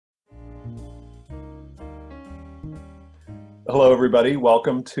Hello, everybody.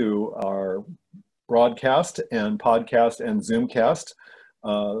 Welcome to our broadcast and podcast and Zoomcast.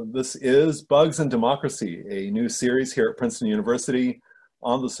 This is Bugs and Democracy, a new series here at Princeton University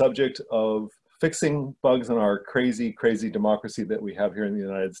on the subject of fixing bugs in our crazy, crazy democracy that we have here in the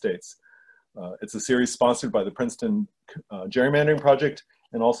United States. It's a series sponsored by the Princeton Gerrymandering Project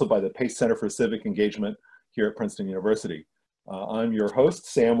and also by the Pace Center for Civic Engagement here at Princeton University. I'm your host,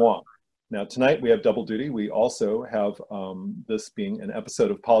 Sam Wang. Now, tonight we have double duty. We also have this being an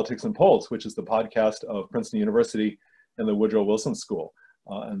episode of Politics and Polls, which is the podcast of Princeton University and the Woodrow Wilson School.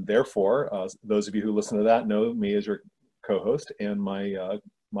 And therefore, those of you who listen to that know me as your co-host, and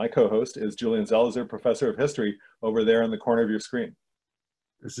my co-host is Julian Zelizer, professor of history, over there in the corner of your screen.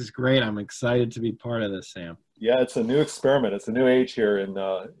 This is great. I'm excited to be part of this, Sam. Yeah, it's a new experiment. It's a new age here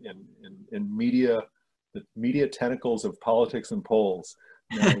in media, the media tentacles of politics and polls.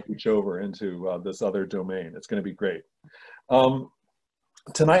 Now reach over into this other domain. It's going to be great.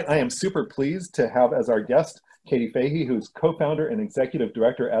 Tonight, I am super pleased to have as our guest Katie Fahey, who's co-founder and executive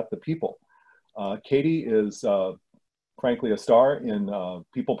director at The People. Katie is, frankly, a star in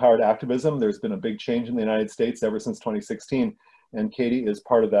people-powered activism. There's been a big change in the United States ever since 2016, and Katie is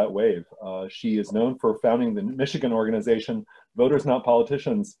part of that wave. She is known for founding the Michigan organization, Voters Not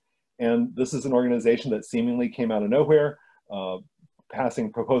Politicians, and this is an organization that seemingly came out of nowhere,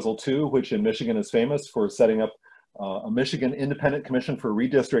 passing Proposal 2, which in Michigan is famous for setting up a Michigan Independent Commission for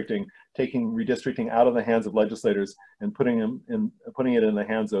Redistricting, taking redistricting out of the hands of legislators and putting it in the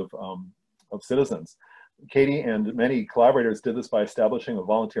hands of citizens. Katie and many collaborators did this by establishing a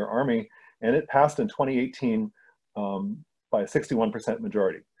volunteer army, and it passed in 2018 by a 61%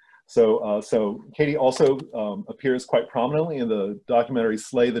 majority. So Katie also appears quite prominently in the documentary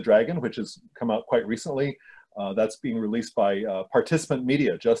Slay the Dragon, which has come out quite recently. That's being released by Participant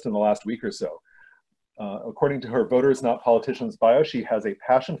Media just in the last week or so. According to her Voters Not Politicians bio, she has a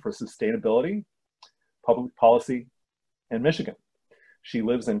passion for sustainability, public policy, and Michigan. She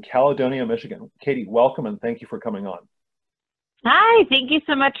lives in Caledonia, Michigan. Katie, welcome and thank you for coming on. Hi, thank you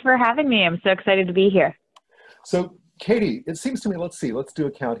so much for having me. I'm so excited to be here. So Katie, it seems to me, let's do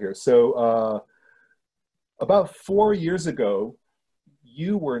a count here. So about 4 years ago,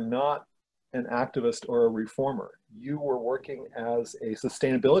 you were not an activist or a reformer. You were working as a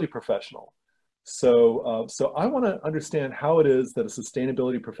sustainability professional. So I want to understand how it is that a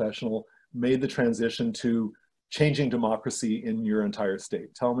sustainability professional made the transition to changing democracy in your entire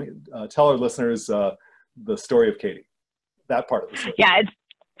state. Tell our listeners the story of Katie, that part of the story. Yeah,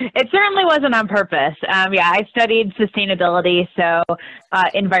 it certainly wasn't on purpose. I studied sustainability, so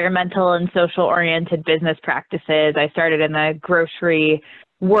environmental and social oriented business practices. I started in the grocery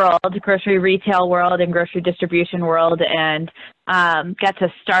retail world and grocery distribution world, and got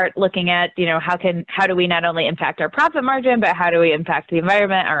to start looking at, how do we not only impact our profit margin, but how do we impact the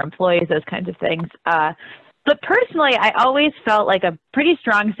environment, our employees, those kinds of things. But personally, I always felt like a pretty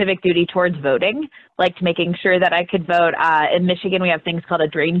strong civic duty towards voting, like making sure that I could vote. In Michigan, we have things called a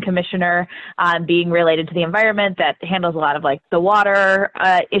drain commissioner, being related to the environment, that handles a lot of the water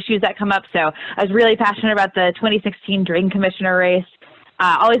issues that come up. So I was really passionate about the 2016 drain commissioner race.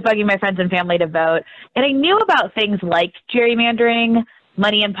 Always bugging my friends and family to vote. And I knew about things like gerrymandering,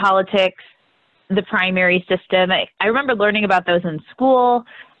 money in politics, the primary system. I remember learning about those in school,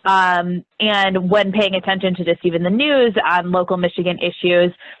 and when paying attention to just even the news on local Michigan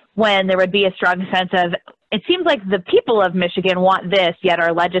issues, when there would be a strong sense of, it seems like the people of Michigan want this, yet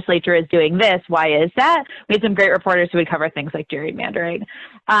our legislature is doing this. Why is that? We had some great reporters who would cover things like gerrymandering.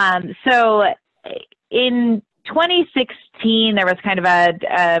 So in 2016, there was kind of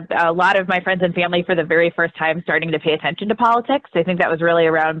a lot of my friends and family for the very first time starting to pay attention to politics. I think that was really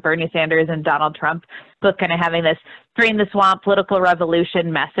around Bernie Sanders and Donald Trump, both kind of having this drain the swamp, political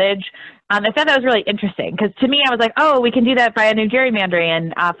revolution message. I thought that was really interesting because to me, I was like, oh, we can do that by a new gerrymandering.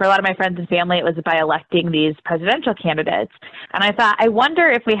 And for a lot of my friends and family, it was by electing these presidential candidates. And I thought, I wonder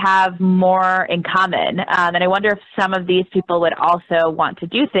if we have more in common. And I wonder if some of these people would also want to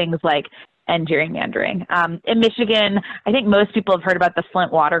do things like and gerrymandering. In Michigan, I think most people have heard about the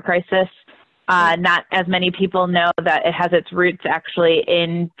Flint water crisis. Not as many people know that it has its roots actually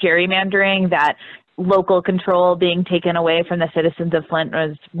in gerrymandering, that local control being taken away from the citizens of Flint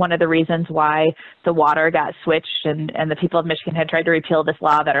was one of the reasons why the water got switched, and the people of Michigan had tried to repeal this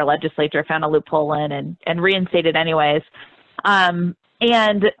law that our legislature found a loophole in and reinstated anyways. And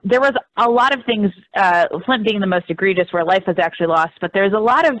there was a lot of things, Flint being the most egregious, where life was actually lost, but there's a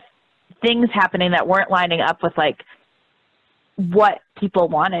lot of things happening that weren't lining up with what people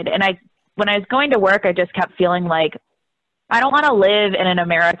wanted. And when I was going to work, I just kept feeling like, I don't want to live in an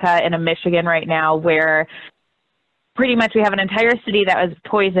America, in a Michigan right now, where pretty much we have an entire city that was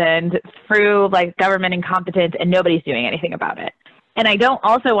poisoned through like government incompetence and nobody's doing anything about it. And I don't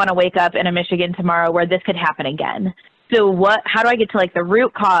also want to wake up in a Michigan tomorrow where this could happen again. So how do I get to like the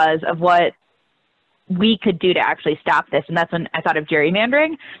root cause of what we could do to actually stop this? And that's when I thought of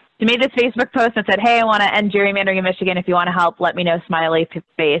gerrymandering. I made this Facebook post that said, hey, I want to end gerrymandering in Michigan. If you want to help, let me know, smiley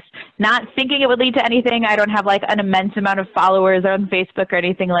face. Not thinking it would lead to anything. I don't have like an immense amount of followers on Facebook or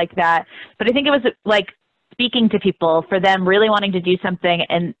anything like that. But I think it was like speaking to people, for them really wanting to do something,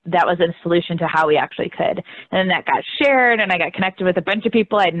 and that was a solution to how we actually could. And then that got shared, and I got connected with a bunch of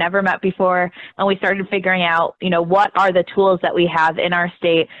people I'd never met before, and we started figuring out, you know, what are the tools that we have in our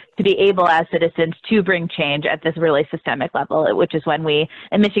state to be able as citizens to bring change at this really systemic level, which is when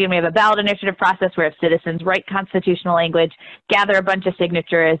in Michigan, we have a ballot initiative process where if citizens write constitutional language, gather a bunch of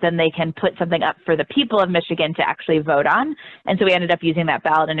signatures, then they can put something up for the people of Michigan to actually vote on. And so we ended up using that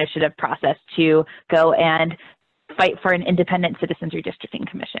ballot initiative process to go and fight for an independent citizens redistricting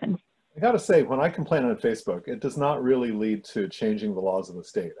commission. I got to say, when I complain on Facebook, it does not really lead to changing the laws of the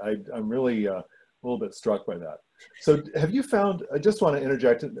state. I'm really a little bit struck by that. So have you found, I just want to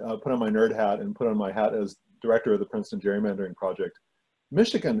interject, put on my nerd hat and put on my hat as director of the Princeton Gerrymandering Project.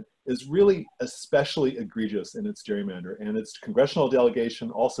 Michigan is really especially egregious in its gerrymander, and its congressional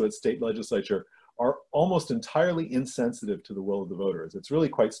delegation, also its state legislature, are almost entirely insensitive to the will of the voters. It's really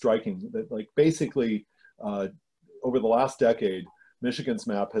quite striking that, like, basically over the last decade, Michigan's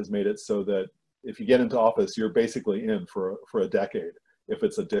map has made it so that if you get into office, you're basically in for a decade if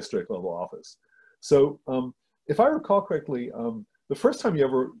it's a district level office. So if I recall correctly, the first time you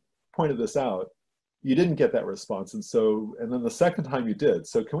ever pointed this out, you didn't get that response. And then the second time you did.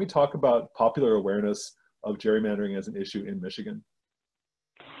 So can we talk about popular awareness of gerrymandering as an issue in Michigan?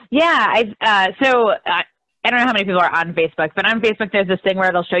 Yeah, I don't know how many people are on Facebook, but on Facebook, there's this thing where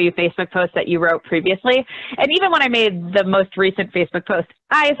it'll show you Facebook posts that you wrote previously. And even when I made the most recent Facebook post,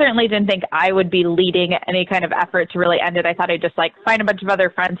 I certainly didn't think I would be leading any kind of effort to really end it. I thought I'd just like find a bunch of other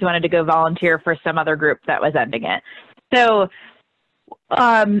friends who wanted to go volunteer for some other group that was ending it. So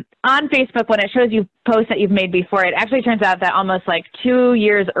on Facebook, when it shows you posts that you've made before, it actually turns out that almost like 2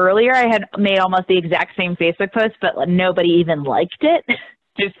 years earlier, I had made almost the exact same Facebook post, but nobody even liked it.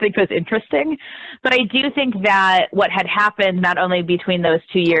 Just think it was interesting. But I do think that what had happened not only between those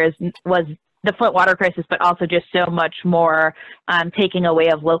 2 years was the Flint water crisis, but also just so much more taking away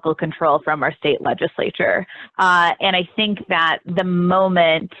of local control from our state legislature. And I think that the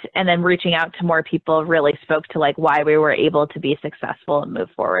moment and then reaching out to more people really spoke to like why we were able to be successful and move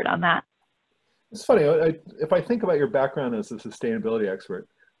forward on that. It's funny, if I think about your background as a sustainability expert,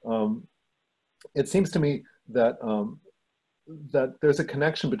 it seems to me that that there's a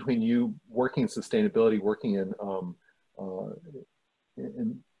connection between you working in sustainability, working in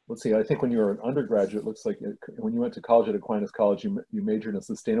let's see, I think when you were an undergraduate, it looks like when you went to college at Aquinas College, you majored in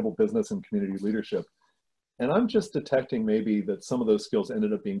sustainable business and community leadership. And I'm just detecting maybe that some of those skills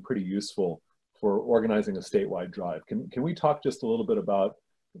ended up being pretty useful for organizing a statewide drive. Can we talk just a little bit about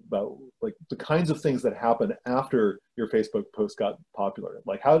like the kinds of things that happened after your Facebook post got popular?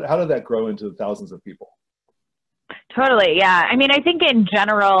 Like how did that grow into thousands of people? Totally, yeah. I mean, I think in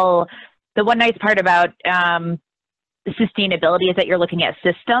general, the one nice part about sustainability is that you're looking at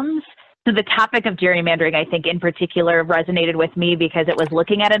systems. So the topic of gerrymandering, I think in particular, resonated with me because it was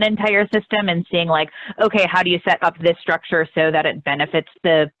looking at an entire system and seeing like, okay, how do you set up this structure so that it benefits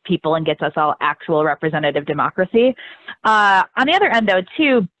the people and gets us all actual representative democracy? On the other end, though,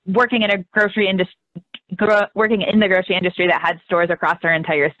 too, working in the grocery industry that had stores across our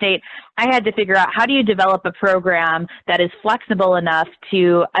entire state, I had to figure out how do you develop a program that is flexible enough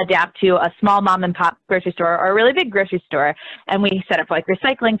to adapt to a small mom and pop grocery store or a really big grocery store. And we set up like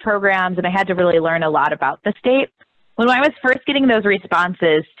recycling programs, and I had to really learn a lot about the state. When I was first getting those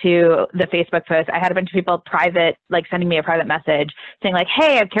responses to the Facebook post, I had a bunch of people sending me a private message saying like,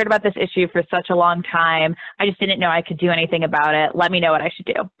 hey, I've cared about this issue for such a long time. I just didn't know I could do anything about it. Let me know what I should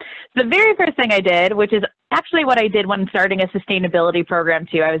do. So the very first thing I did, which is actually what I did when starting a sustainability program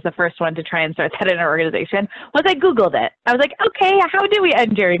too, I was the first one to try and start that in an organization, was I Googled it. I was like, okay, how do we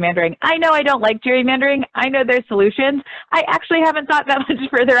end gerrymandering? I know I don't like gerrymandering. I know there's solutions. I actually haven't thought that much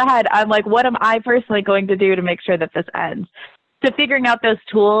further ahead. I'm like, what am I personally going to do to make sure that this ends? So figuring out those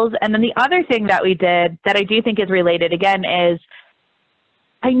tools. And then the other thing that we did that I do think is related again is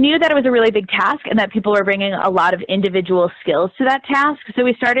I knew that it was a really big task and that people were bringing a lot of individual skills to that task. So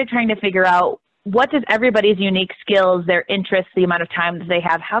we started trying to figure out what does everybody's unique skills, their interests, the amount of time that they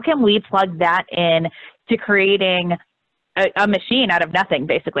have, how can we plug that in to creating a machine out of nothing,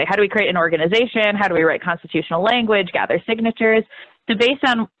 basically? How do we create an organization? How do we write constitutional language, gather signatures? So based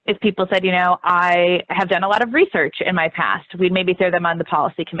on if people said, you know, I have done a lot of research in my past, we'd maybe throw them on the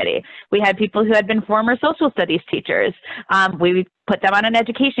policy committee. We had people who had been former social studies teachers. We put them on an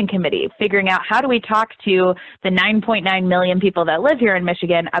education committee, figuring out how do we talk to the 9.9 million people that live here in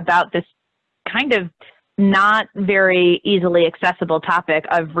Michigan about this kind of not very easily accessible topic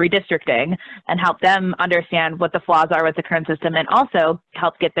of redistricting, and help them understand what the flaws are with the current system, and also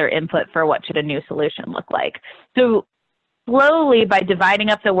help get their input for what should a new solution look like. So slowly, by dividing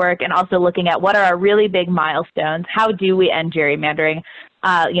up the work and also looking at what are our really big milestones, how do we end gerrymandering,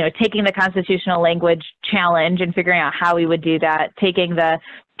 you know, taking the constitutional language challenge and figuring out how we would do that, taking the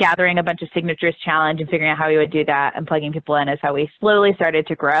gathering a bunch of signatures challenge and figuring out how we would do that, and plugging people in is how we slowly started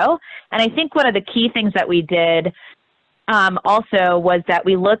to grow. And I think one of the key things that we did also was that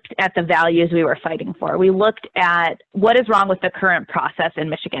we looked at the values we were fighting for. We looked at what is wrong with the current process in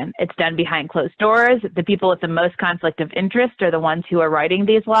Michigan. It's done behind closed doors. The people with the most conflict of interest are the ones who are writing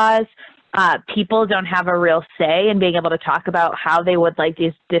these laws. People don't have a real say in being able to talk about how they would like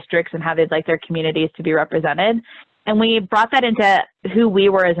these districts and how they'd like their communities to be represented. And we brought that into who we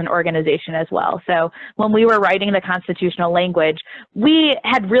were as an organization as well. So when we were writing the constitutional language, we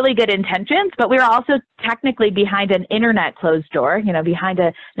had really good intentions, but we were also technically behind an internet closed door, you know, behind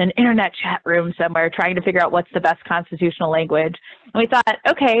an internet chat room somewhere, trying to figure out what's the best constitutional language. And we thought,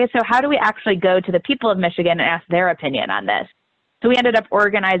 okay, so how do we actually go to the people of Michigan and ask their opinion on this? So we ended up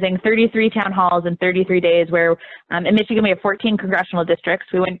organizing 33 town halls in 33 days where in Michigan we have 14 congressional districts.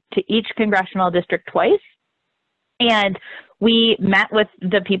 We went to each congressional district twice. And we met with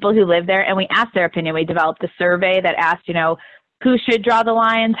the people who live there and we asked their opinion. We developed a survey that asked, you know, who should draw the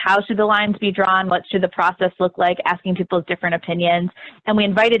lines? How should the lines be drawn? What should the process look like? Asking people's different opinions. And we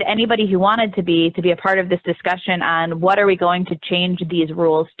invited anybody who wanted to be a part of this discussion on what are we going to change these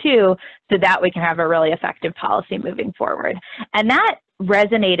rules to so that we can have a really effective policy moving forward. And that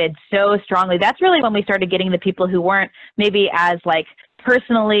resonated so strongly. That's really when we started getting the people who weren't maybe as like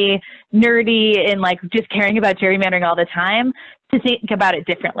personally nerdy and like just caring about gerrymandering all the time to think about it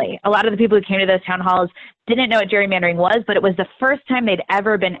differently. A lot of the people who came to those town halls didn't know what gerrymandering was, but it was the first time they'd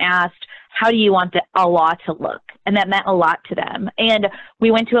ever been asked, how do you want a law to look? And that meant a lot to them. And we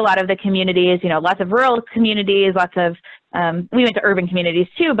went to a lot of the communities, you know, lots of rural communities, lots of, we went to urban communities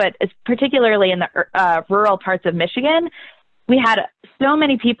too, but it's particularly in the rural parts of Michigan. We had so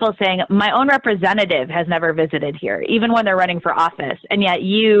many people saying, my own representative has never visited here, even when they're running for office. And yet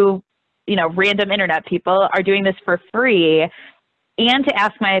you know, random internet people are doing this for free, and to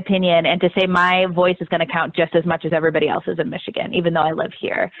ask my opinion and to say my voice is going to count just as much as everybody else's in Michigan, even though I live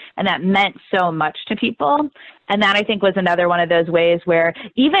here. And that meant so much to people. And that, I think, was another one of those ways where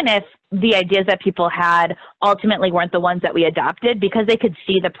even if the ideas that people had ultimately weren't the ones that we adopted, because they could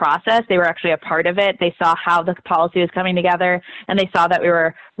see the process, they were actually a part of it. They saw how the policy was coming together, and they saw that we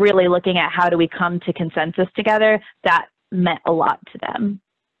were really looking at how do we come to consensus together. That meant a lot to them.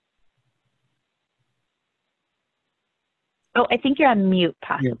 Oh, I think you're on mute,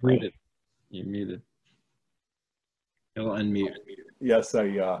 possibly. You're muted. You're muted. You'll unmute. Yes,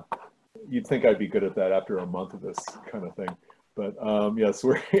 you'd think I'd be good at that after a month of this kind of thing. But yes,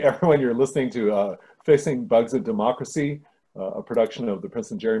 everyone, you're listening to Fixing Bugs of Democracy, a production of the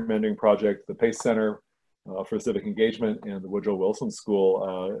Princeton Gerrymandering Project, the Pace Center for Civic Engagement, and the Woodrow Wilson School,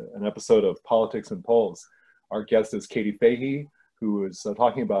 an episode of Politics and Polls. Our guest is Katie Fahey, who is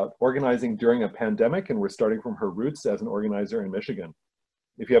talking about organizing during a pandemic, and we're starting from her roots as an organizer in Michigan.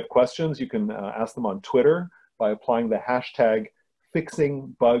 If you have questions, you can ask them on Twitter by applying the hashtag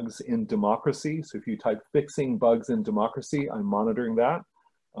 #FixingBugsInDemocracy. So if you type Fixing Bugs in Democracy, I'm monitoring that.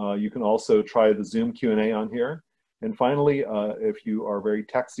 You can also try the Zoom Q&A on here. And finally, if you are very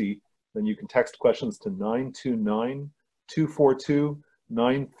texty, then you can text questions to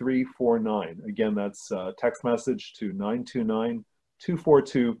 929-242-9349. Again, that's text message to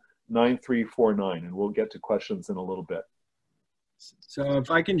 929-242-9349, and we'll get to questions in a little bit. So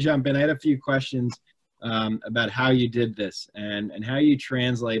if I can jump in, I had a few questions about how you did this and how you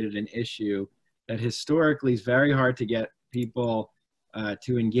translated an issue that historically is very hard to get people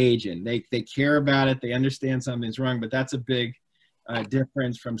to engage in. They care about it, they understand something's wrong, but that's a big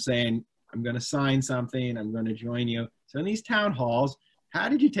difference from saying, I'm going to sign something, I'm going to join you. So in these town halls, how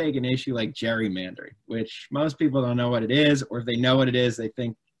did you take an issue like gerrymandering, which most people don't know what it is, or if they know what it is, they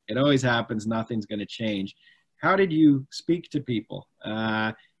think it always happens, nothing's going to change. How did you speak to people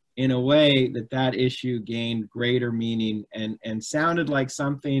in a way that issue gained greater meaning and sounded like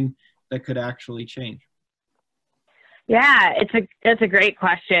something that could actually change? Yeah, it's a great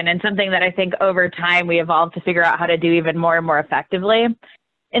question, and something that I think over time we evolved to figure out how to do even more and more effectively.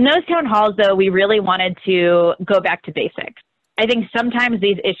 In those town halls, though, we really wanted to go back to basics. I think sometimes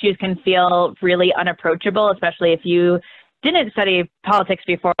these issues can feel really unapproachable, especially if you didn't study politics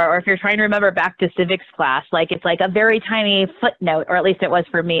before, or if you're trying to remember back to civics class, like it's like a very tiny footnote, or at least it was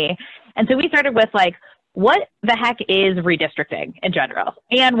for me. And so we started with like, what the heck is redistricting in general?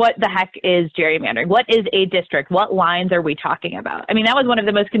 And what the heck is gerrymandering? What is a district? What lines are we talking about? I mean, that was one of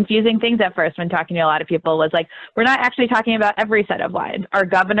the most confusing things at first when talking to a lot of people was like, we're not actually talking about every set of lines. Our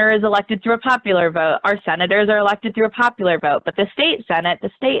governor is elected through a popular vote. Our senators are elected through a popular vote. But the state Senate, the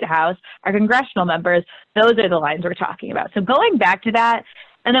state House, our congressional members, those are the lines we're talking about. So going back to that,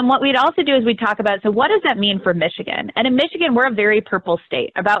 and then what we'd also do is we'd talk about, so what does that mean for Michigan? And in Michigan, we're a very purple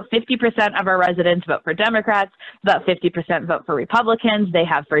state. About 50% of our residents vote for Democrats, about 50% vote for Republicans. They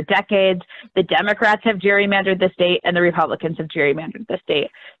have for decades. The Democrats have gerrymandered the state and the Republicans have gerrymandered the state.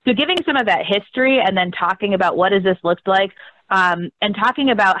 So giving some of that history and then talking about what does this look like, and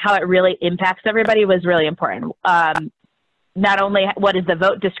talking about how it really impacts everybody was really important. Not only what is the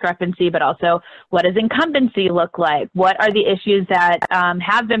vote discrepancy, but also what does incumbency look like? What are the issues that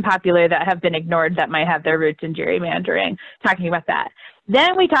have been popular that have been ignored that might have their roots in gerrymandering? Talking about that.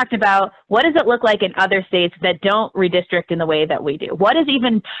 Then we talked about what does it look like in other states that don't redistrict in the way that we do? What is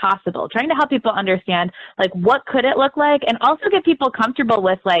even possible? Trying to help people understand, like, what could it look like? And also get people comfortable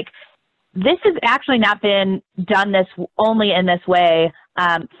with, like, this has actually not been done this only in this way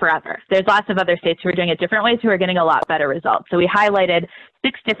forever. There's lots of other states who are doing it different ways who are getting a lot better results. So we highlighted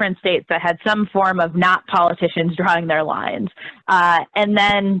 6 different states that had some form of not politicians drawing their lines. And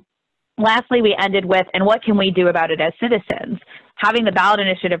then lastly, we ended with, and what can we do about it as citizens? Having the ballot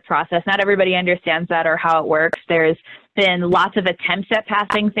initiative process, not everybody understands that or how it works. There's been lots of attempts at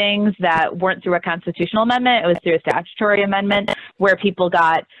passing things that weren't through a constitutional amendment. It was through a statutory amendment where people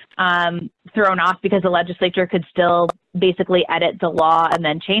got thrown off because the legislature could still basically edit the law and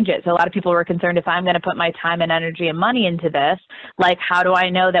then change it. So a lot of people were concerned, if I'm going to put my time and energy and money into this, like, how do I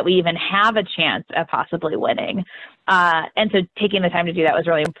know that we even have a chance at possibly winning? And so taking the time to do that was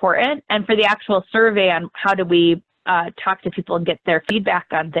really important. And for the actual survey on how do we talk to people and get their feedback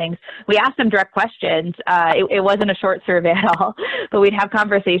on things, we asked them direct questions. It wasn't a short survey at all, but we'd have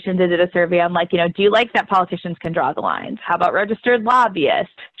conversations and did a survey on, like, you know, do you like that politicians can draw the lines? How about registered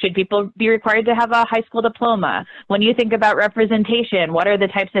lobbyists? Should people be required to have a high school diploma? When you think about representation, what are the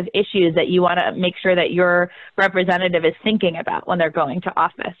types of issues that you want to make sure that your representative is thinking about when they're going to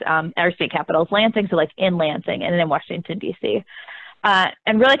office? Our state capital is Lansing, so like in Lansing and in Washington, D.C.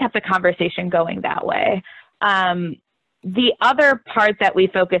 And really kept the conversation going that way. The other part that we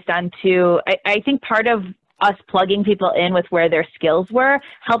focused on too, I think part of us plugging people in with where their skills were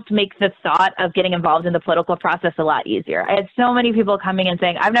helped make the thought of getting involved in the political process a lot easier. I had so many people coming and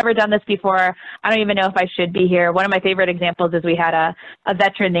saying, I've never done this before. I don't even know if I should be here. One of my favorite examples is we had a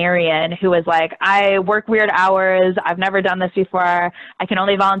veterinarian who was like, I work weird hours. I've never done this before. I can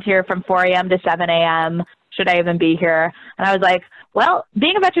only volunteer from 4 a.m. to 7 a.m. Should I even be here? And I was like, well,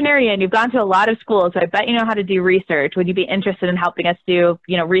 being a veterinarian, you've gone to a lot of schools, so I bet you know how to do research. Would you be interested in helping us do,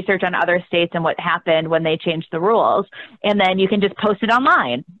 you know, research on other states and what happened when they changed the rules? And then you can just post it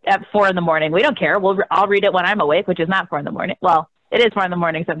online at 4 in the morning. We don't care. I'll read it when I'm awake, which is not 4 in the morning. Well, it is 4 in the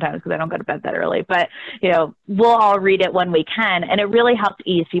morning sometimes because I don't go to bed that early. But, you know, we'll all read it when we can. And it really helped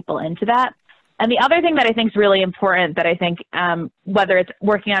ease people into that. And the other thing that I think is really important that I think, whether it's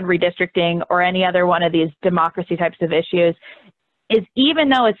working on redistricting or any other one of these democracy types of issues, is even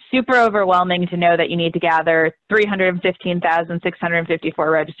though it's super overwhelming to know that you need to gather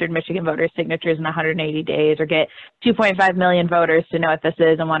 315,654 registered Michigan voters' signatures in 180 days or get 2.5 million voters to know what this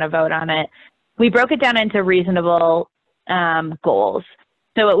is and want to vote on it, we broke it down into reasonable goals.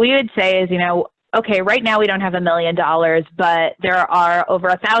 So what we would say is, you know, okay, right now we don't have $1 million, but there are over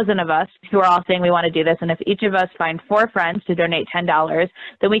 1,000 of us who are all saying we want to do this. And if each of us find 4 friends to donate $10,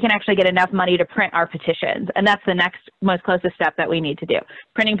 then we can actually get enough money to print our petitions. And that's the next most closest step that we need to do.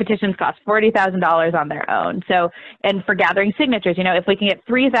 Printing petitions cost $40,000 on their own. So, and for gathering signatures, you know, if we can get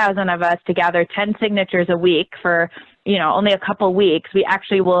 3,000 of us to gather 10 signatures a week for, you know, only a couple weeks, we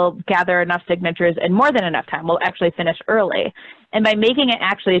actually will gather enough signatures in more than enough time. We'll actually finish early. And by making it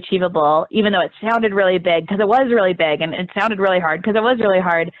actually achievable, even though it sounded really big, because it was really big, and it sounded really hard, because it was really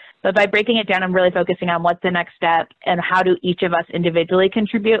hard, but by breaking it down and really focusing on what's the next step and how do each of us individually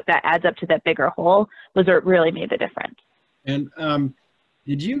contribute, that adds up to that bigger whole, was what really made the difference. And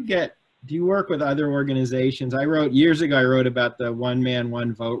do you work with other organizations? Years ago, I wrote about the one man,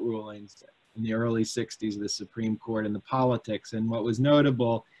 one vote rulings in the early 60s of the Supreme Court and the politics. And what was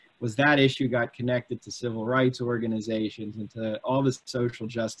notable was that issue got connected to civil rights organizations and to all the social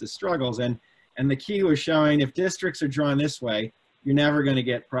justice struggles. And the key was showing if districts are drawn this way, you're never going to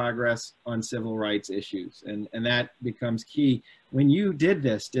get progress on civil rights issues. And that becomes key. When you did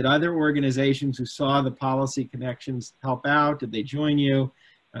this, did other organizations who saw the policy connections help out? Did they join you?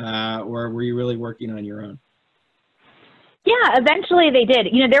 Or were you really working on your own? Yeah, eventually they did.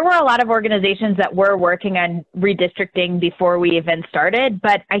 You know, there were a lot of organizations that were working on redistricting before we even started,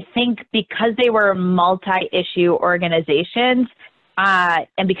 but I think because they were multi-issue organizations,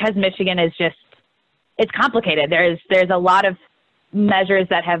 and because Michigan is just, it's complicated. There's a lot of measures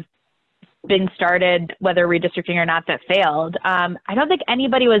that have been started, whether redistricting or not, that failed. I don't think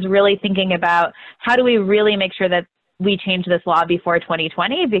anybody was really thinking about how do we really make sure that we change this law before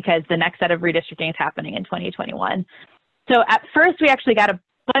 2020, because the next set of redistricting is happening in 2021. So at first, we actually got a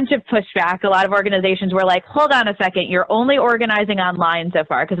bunch of pushback. A lot of organizations were like, hold on a second, you're only organizing online so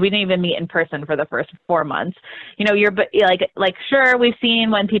far, because we didn't even meet in person for the first 4 months. You know, you're like, sure, we've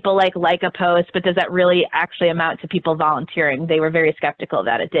seen when people like a post, but does that really actually amount to people volunteering? They were very skeptical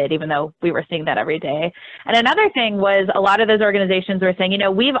that it did, even though we were seeing that every day. And another thing was a lot of those organizations were saying, you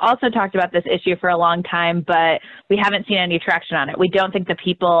know, we've also talked about this issue for a long time, but we haven't seen any traction on it. We don't think the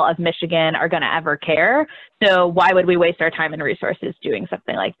people of Michigan are going to ever care. So why would we waste our time and resources doing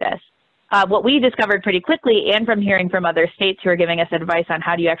something like this? What we discovered pretty quickly, and from hearing from other states who are giving us advice on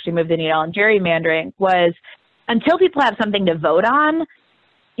how do you actually move the needle on gerrymandering, was until people have something to vote on,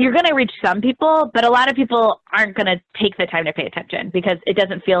 you're going to reach some people, but a lot of people aren't going to take the time to pay attention because it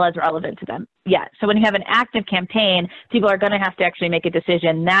doesn't feel as relevant to them yet. So when you have an active campaign, people are going to have to actually make a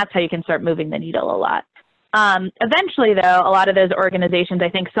decision. That's how you can start moving the needle a lot. Eventually, though, a lot of those organizations, I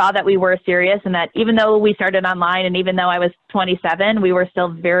think, saw that we were serious, and that even though we started online and even though I was 27, we were still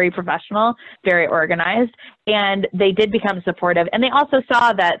very professional, very organized, and they did become supportive. And they also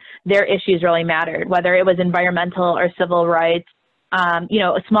saw that their issues really mattered, whether it was environmental or civil rights. You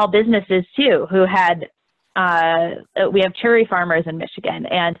know, small businesses, too, who had we have cherry farmers in Michigan,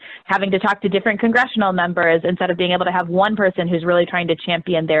 and having to talk to different congressional members instead of being able to have one person who's really trying to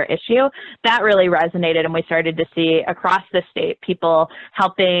champion their issue, that really resonated. And we started to see across the state people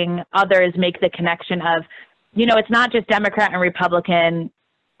helping others make the connection of, you know, it's not just Democrat and Republican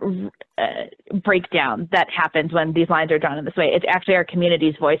breakdown that happens when these lines are drawn in this way. It's actually our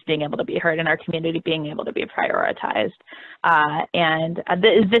community's voice being able to be heard and our community being able to be prioritized.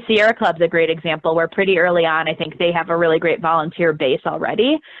 The Sierra Club's a great example where pretty early on, I think they have a really great volunteer base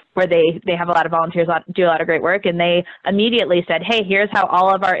already, where they have a lot of volunteers do a lot of great work, and they immediately said, hey, here's how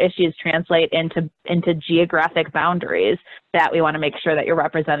all of our issues translate into geographic boundaries that we want to make sure that your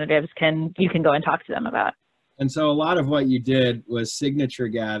representatives you can go and talk to them about. And so a lot of what you did was signature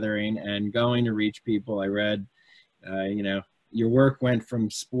gathering and going to reach people. I read, you know, your work went from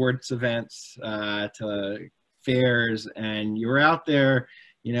sports events to fairs, and you were out there,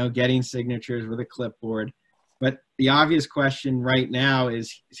 you know, getting signatures with a clipboard. But the obvious question right now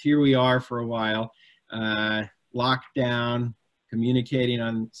is here we are for a while, locked down, communicating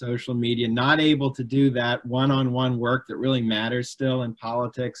on social media, not able to do that one-on-one work that really matters still in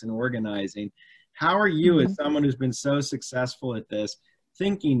politics and organizing. How are you, as someone who's been so successful at this,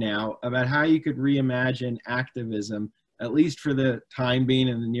 thinking now about how you could reimagine activism, at least for the time being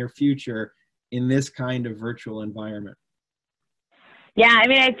in the near future, in this kind of virtual environment? Yeah, I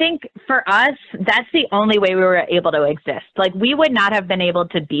mean, I think for us, that's the only way we were able to exist. Like, we would not have been able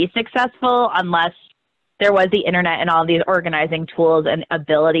to be successful unless there was the internet and all these organizing tools and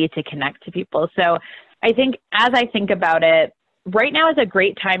ability to connect to people. So I think as I think about it, right now is a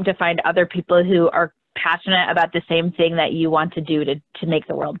great time to find other people who are passionate about the same thing that you want to do to make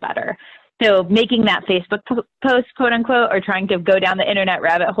the world better. So making that Facebook post, quote unquote, or trying to go down the internet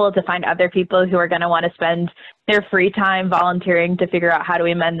rabbit hole to find other people who are going to want to spend their free time volunteering to figure out how do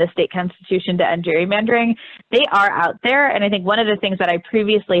we amend the state constitution to end gerrymandering, they are out there. And I think one of the things that I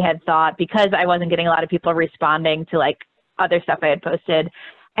previously had thought, because I wasn't getting a lot of people responding to like other stuff I had posted,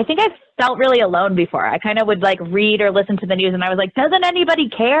 I think I felt really alone before. I kind of would like read or listen to the news and I was like, doesn't anybody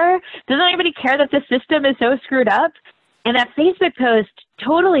care? Doesn't anybody care that the system is so screwed up? And that Facebook post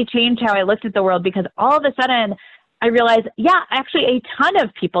totally changed how I looked at the world, because all of a sudden I realized, yeah, actually a ton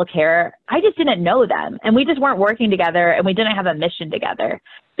of people care. I just didn't know them, and we just weren't working together, and we didn't have a mission together.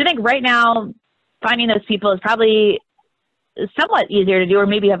 So I think right now finding those people is probably somewhat easier to do, or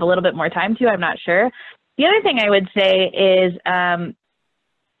maybe have a little bit more time to, I'm not sure. The other thing I would say is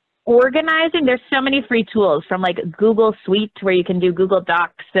organizing. There's so many free tools, from like Google Suite, where you can do Google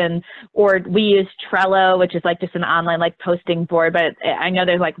Docs, or we use Trello, which is like just an online like posting board, but I know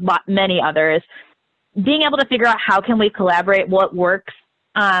there's like many others. Being able to figure out how can we collaborate, what works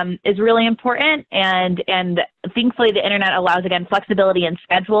is really important. And thankfully the internet allows, again, flexibility and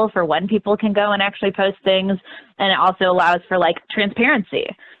schedule for when people can go and actually post things. And it also allows for like transparency,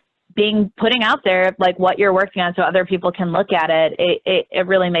 putting out there like what you're working on so other people can look at it. It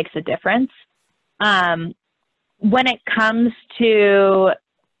really makes a difference. When it comes to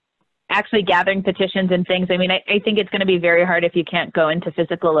actually gathering petitions and things, I mean, I think it's going to be very hard if you can't go into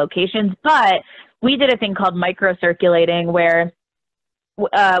physical locations, but we did a thing called micro-circulating where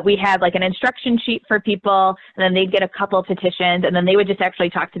we had like an instruction sheet for people, and then they'd get a couple petitions, and then they would just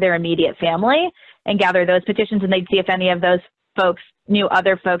actually talk to their immediate family and gather those petitions, and they'd see if any of those folks knew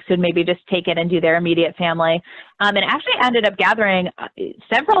other folks who'd maybe just take it and do their immediate family. And actually ended up gathering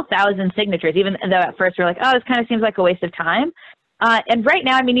several thousand signatures, even though at first we're like, oh, this kind of seems like a waste of time. And right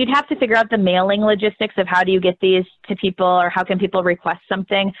now, I mean, you'd have to figure out the mailing logistics of how do you get these to people, or how can people request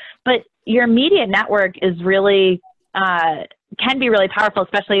something. But your immediate network is really, can be really powerful,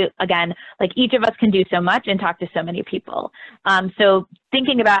 especially, again, like each of us can do so much and talk to so many people. So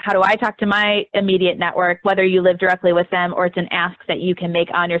thinking about how do I talk to my immediate network, whether you live directly with them or it's an ask that you can make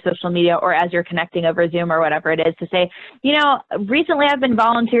on your social media or as you're connecting over Zoom or whatever it is, to say, you know, recently I've been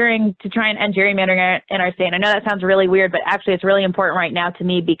volunteering to try and end gerrymandering in our state. And I know that sounds really weird, but actually it's really important right now to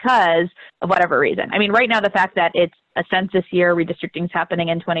me because of whatever reason. I mean, right now, the fact that it's a census year, redistricting is happening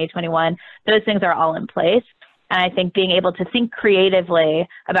in 2021, those things are all in place. And I think being able to think creatively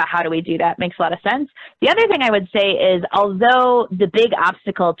about how do we do that makes a lot of sense. The other thing I would say is, although the big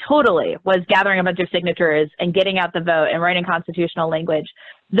obstacle totally was gathering a bunch of signatures and getting out the vote and writing constitutional language,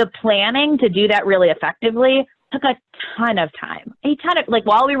 the planning to do that really effectively took a ton of time. Like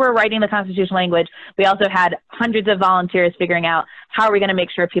while we were writing the constitutional language, we also had hundreds of volunteers figuring out how are we going to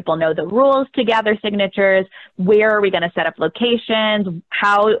make sure people know the rules to gather signatures, where are we going to set up locations,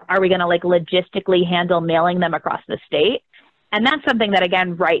 how are we going to like logistically handle mailing them across the state. And that's something that,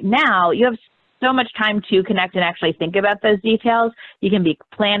 again, right now you have so much time to connect and actually think about those details. You can be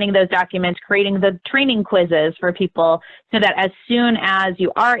planning those documents, creating the training quizzes for people so that as soon as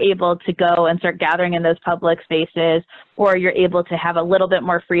you are able to go and start gathering in those public spaces, or you're able to have a little bit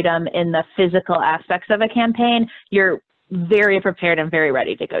more freedom in the physical aspects of a campaign, you're very prepared and very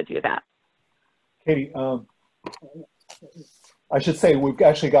ready to go do that. Katie, I should say we've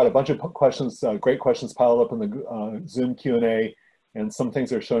actually got a bunch of questions, great questions piled up in the Zoom Q&A. And some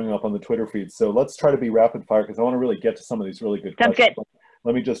things are showing up on the Twitter feed. So let's try to be rapid fire because I want to really get to some of these really good questions. Sounds good.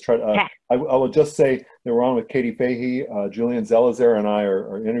 Let me just try to, I will just say that we're on with Katie Fahey, Julian Zelizer and I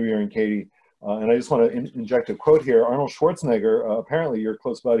are interviewing Katie. And I just want to inject a quote here. Arnold Schwarzenegger, apparently your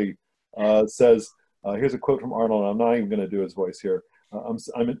close buddy, says, here's a quote from Arnold. I'm not even going to do his voice here.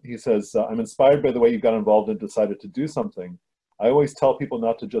 He says, I'm inspired by the way you got involved and decided to do something. I always tell people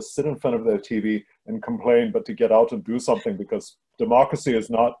not to just sit in front of their TV and complain, but to get out and do something, because democracy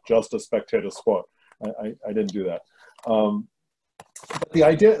is not just a spectator sport. I didn't do that. But the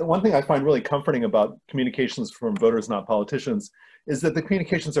idea, one thing I find really comforting about communications from voters, not politicians, is that the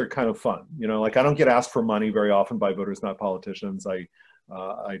communications are kind of fun. You know, like I don't get asked for money very often by voters, not politicians. I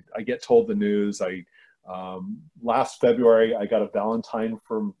get told the news. Last February, I got a Valentine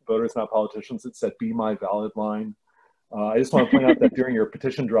from voters, not politicians. It said, "Be my valid line." I just want to point out that during your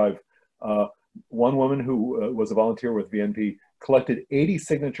petition drive, one woman who was a volunteer with VNP collected 80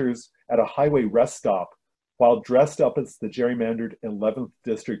 signatures at a highway rest stop while dressed up as the gerrymandered 11th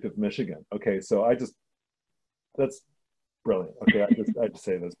district of Michigan. Okay, so that's brilliant. Okay, I just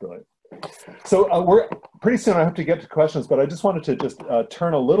say that's brilliant. So we're pretty soon. I have to get to questions, but I just wanted to just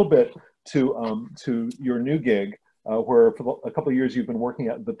turn a little bit to your new gig. Where for a couple of years you've been working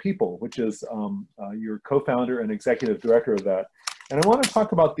at The People, which is you're co-founder and executive director of that. And I want to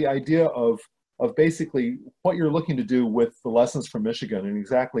talk about the idea of basically what you're looking to do with the lessons from Michigan and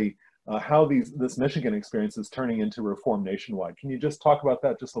exactly how this Michigan experience is turning into reform nationwide. Can you just talk about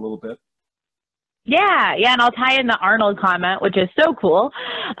that just a little bit? Yeah, and I'll tie in the Arnold comment, which is so cool.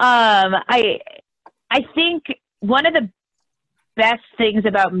 I think one of the best things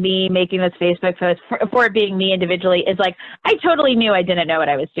about me making this Facebook post for it being me individually is like, I totally knew I didn't know what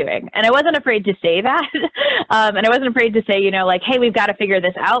I was doing. And I wasn't afraid to say that. And I wasn't afraid to say, you know, like, hey, we've got to figure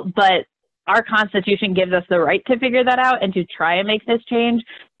this out. But our Constitution gives us the right to figure that out and to try and make this change.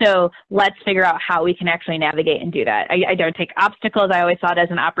 So let's figure out how we can actually navigate and do that. I don't take obstacles. I always saw it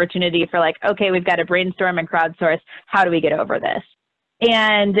as an opportunity for like, okay, we've got to brainstorm and crowdsource. How do we get over this?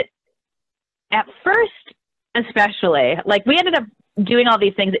 And at first, especially, like we ended up doing all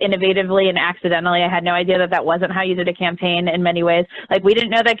these things innovatively and accidentally. I had no idea that that wasn't how you did a campaign in many ways. Like we didn't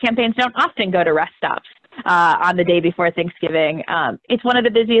know that campaigns don't often go to rest stops on the day before Thanksgiving. It's one of the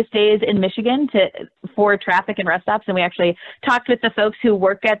busiest days in Michigan for traffic in rest stops, and we actually talked with the folks who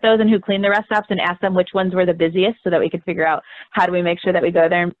work at those and who clean the rest stops and asked them which ones were the busiest so that we could figure out how do we make sure that we go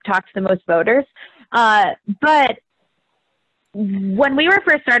there and talk to the most voters. But when we were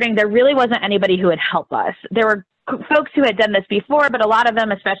first starting, there really wasn't anybody who would help us. There were folks who had done this before, but a lot of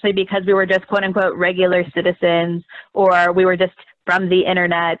them, especially because we were just quote unquote regular citizens or we were just from the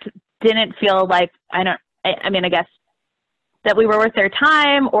internet, didn't feel like, I guess that we were worth their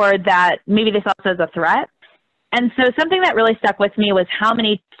time or that maybe they saw us as a threat. And so something that really stuck with me was how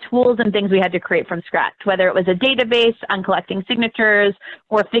many tools and things we had to create from scratch, whether it was a database on collecting signatures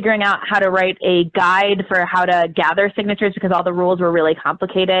or figuring out how to write a guide for how to gather signatures because all the rules were really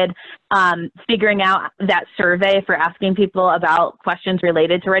complicated, figuring out that survey for asking people about questions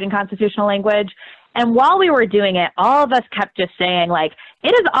related to writing constitutional language. And while we were doing it, all of us kept just saying, like,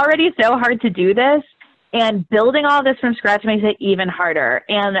 it is already so hard to do this. And building all this from scratch makes it even harder.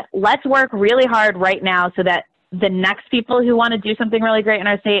 And let's work really hard right now so that the next people who want to do something really great in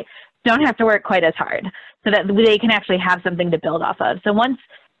our state don't have to work quite as hard so that they can actually have something to build off of. So once,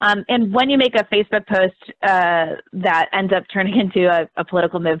 and when you make a Facebook post that ends up turning into a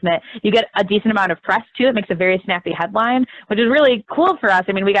political movement, you get a decent amount of press too. It makes a very snappy headline, which is really cool for us.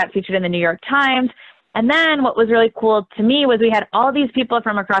 I mean, we got featured in the New York Times. And then what was really cool to me was we had all these people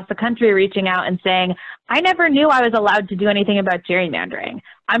from across the country reaching out and saying, I never knew I was allowed to do anything about gerrymandering.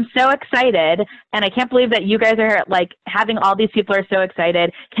 I'm so excited, and I can't believe that you guys are, like, having all these people are so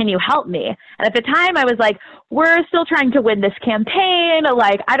excited. Can you help me? And at the time, I was like, we're still trying to win this campaign.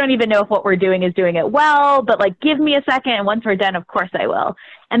 Like, I don't even know if what we're doing is doing it well, but, like, give me a second, and once we're done, of course I will.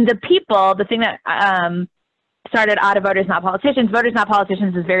 And the people, the thing that started out of Voters Not Politicians. Voters Not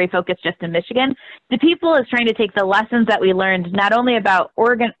Politicians is very focused just in Michigan. The people is trying to take the lessons that we learned not only about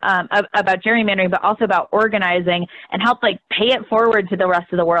gerrymandering, but also about organizing and help like pay it forward to the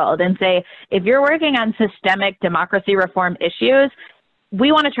rest of the world and say, if you're working on systemic democracy reform issues,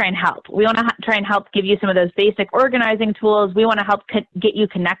 we want to try and help. We want to try and help give you some of those basic organizing tools. We want to help get you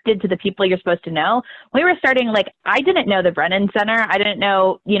connected to the people you're supposed to know. We were starting, like, I didn't know the Brennan Center. I didn't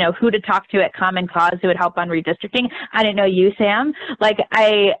know, who to talk to at Common Cause who would help on redistricting. I didn't know you, Sam. Like,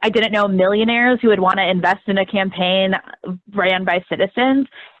 I didn't know millionaires who would want to invest in a campaign ran by citizens.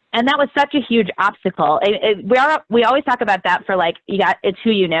 And that was such a huge obstacle. We always talk about that for like, it's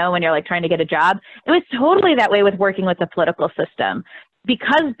who you know when you're like trying to get a job. It was totally that way with working with the political system.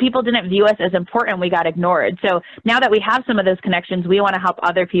 Because people didn't view us as important, we got ignored. So now that we have some of those connections, we want to help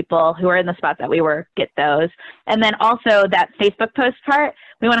other people who are in the spot that we were get those. And then also that Facebook post part,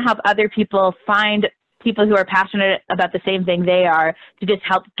 we want to help other people find people who are passionate about the same thing they are to just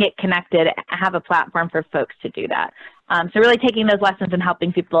help get connected, have a platform for folks to do that. So really taking those lessons and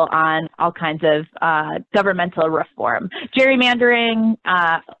helping people on all kinds of governmental reform, gerrymandering,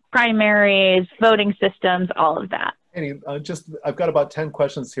 primaries, voting systems, all of that. Annie, I've got about 10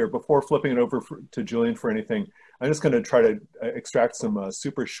 questions here. Before flipping it over to Julian for anything, I'm just going to try to extract some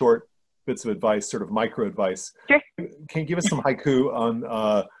super short bits of advice, sort of micro advice. Sure. Can you give us some haiku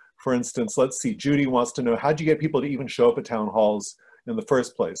on, for instance, let's see, Judy wants to know, how do you get people to even show up at town halls in the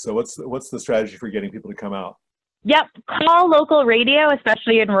first place? So what's the strategy for getting people to come out? Yep. Call local radio,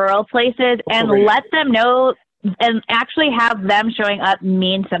 especially in rural places, and let them know and actually have them showing up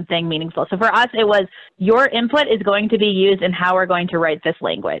mean something meaningful. So for us, it was your input is going to be used in how we're going to write this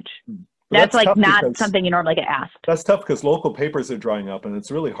language. That's like not something you normally get asked. That's tough because local papers are drying up and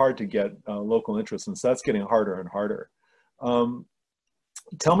it's really hard to get local interest. And so that's getting harder and harder.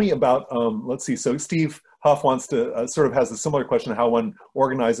 Tell me about, let's see, so Steve Huff wants to, sort of has a similar question, how one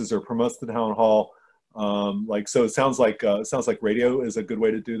organizes or promotes the town hall. So it sounds like radio is a good way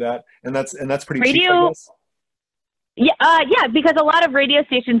to do that. And that's pretty cheap, I guess. Yeah, because a lot of radio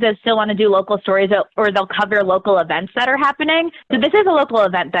stations that still want to do local stories or they'll cover local events that are happening. So this is a local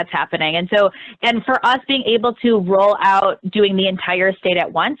event that's happening. And for us being able to roll out doing the entire state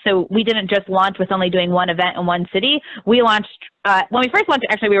at once. So we didn't just launch with only doing one event in one city. We launched, when we first launched,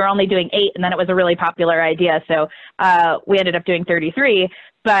 actually, we were only doing 8 and then it was a really popular idea. So we ended up doing 33.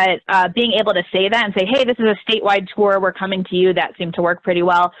 But being able to say that and say, hey, this is a statewide tour, we're coming to you, that seemed to work pretty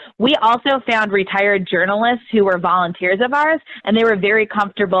well. We also found retired journalists who were volunteers of ours, and they were very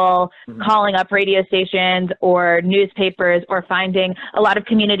comfortable calling up radio stations or newspapers or finding a lot of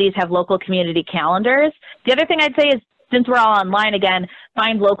communities have local community calendars. The other thing I'd say is, since we're all online again,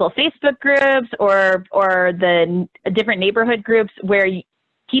 find local Facebook groups or the different neighborhood groups where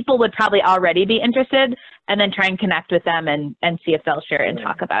people would probably already be interested and then try and connect with them and see if they'll share and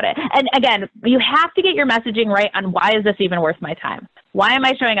talk about it. And again, you have to get your messaging right on why is this even worth my time? Why am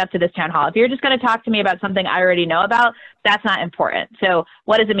I showing up to this town hall? If you're just going to talk to me about something I already know about, that's not important. So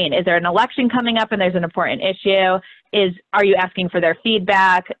what does it mean? Is there an election coming up and there's an important issue? Are you asking for their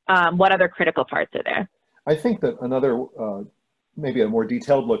feedback? What other critical parts are there? I think that another, maybe a more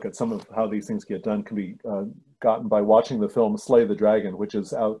detailed look at some of how these things get done can be gotten by watching the film Slay the Dragon, which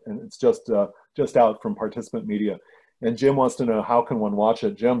is out, and it's just out from Participant Media. And Jim wants to know, how can one watch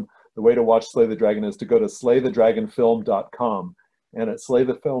it? Jim, the way to watch Slay the Dragon is to go to slaythedragonfilm.com. And at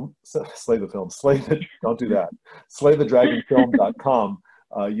slaythedragonfilm.com,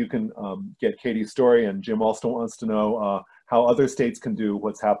 you can get Katie's story. And Jim also wants to know how other states can do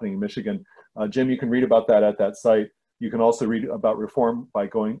what's happening in Michigan. Jim, you can read about that at that site. You can also read about reform by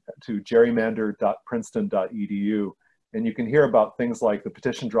going to gerrymander.princeton.edu. And you can hear about things like the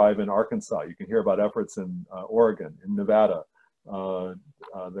petition drive in Arkansas. You can hear about efforts in Oregon, in Nevada.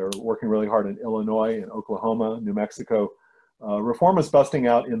 They're working really hard in Illinois, in Oklahoma, New Mexico. Reform is busting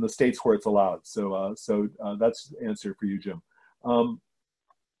out in the states where it's allowed. So that's the answer for you, Jim.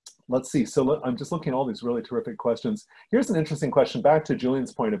 Let's see. So I'm just looking at all these really terrific questions. Here's an interesting question back to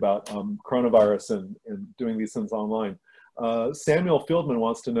Julian's point about coronavirus and doing these things online. Samuel Fieldman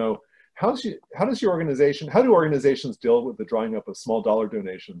wants to know, how do organizations deal with the drawing up of small dollar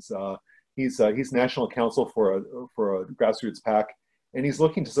donations? He's national counsel for a grassroots PAC, and he's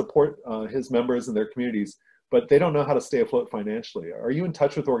looking to support his members and their communities, but they don't know how to stay afloat financially. Are you in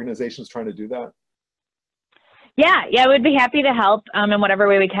touch with organizations trying to do that? Yeah, we'd be happy to help in whatever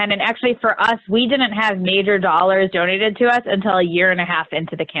way we can. And actually for us, we didn't have major dollars donated to us until a year and a half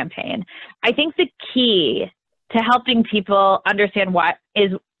into the campaign. I think the key to helping people understand why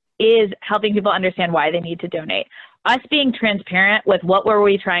is helping people understand why they need to donate. Us being transparent with what were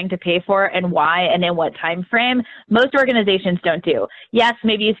we trying to pay for and why and in what time frame, most organizations don't do. Yes,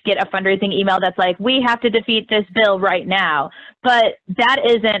 maybe you get a fundraising email that's like, we have to defeat this bill right now. But that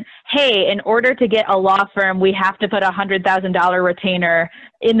isn't, hey, in order to get a law firm, we have to put $100,000 retainer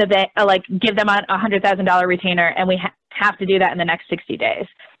in the bank, like give them a $100,000 retainer, and we have to do that in the next 60 days.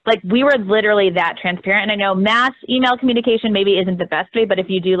 Like, we were literally that transparent. And I know mass email communication maybe isn't the best way, but if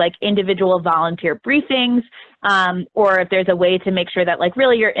you do like individual volunteer briefings, or if there's a way to make sure that like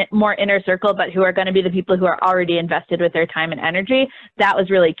really you're more inner circle, but who are going to be the people who are already invested with their time and energy, that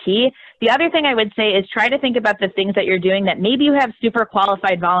was really key. The other thing I would say is try to think about the things that you're doing that maybe you have super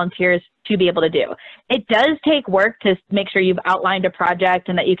qualified volunteers to be able to do. It does take work to make sure you've outlined a project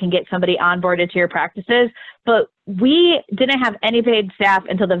and that you can get somebody onboarded to your practices, but we didn't have any paid staff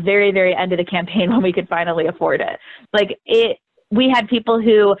until the very, very end of the campaign when we could finally afford it. We had people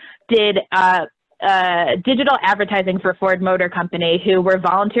who did digital advertising for Ford Motor Company who were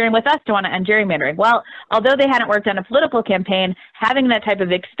volunteering with us to want to end gerrymandering. Well, although they hadn't worked on a political campaign, having that type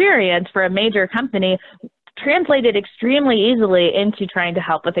of experience for a major company translated extremely easily into trying to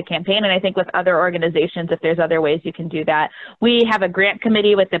help with the campaign. And I think with other organizations, if there's other ways you can do that. We have a grant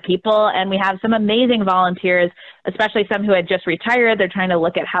committee with the people, and we have some amazing volunteers, especially some who had just retired. They're trying to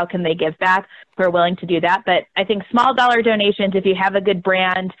look at how can they give back, who are willing to do that. But I think small dollar donations, if you have a good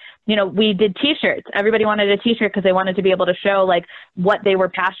brand, we did t-shirts. Everybody wanted a t-shirt because they wanted to be able to show like what they were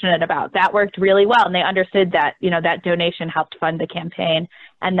passionate about. That worked really well. And they understood that, that donation helped fund the campaign.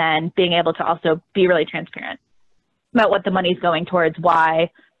 And then being able to also be really transparent about what the money's going towards,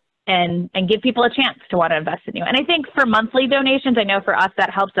 why, and give people a chance to want to invest in you. And I think for monthly donations, I know for us, that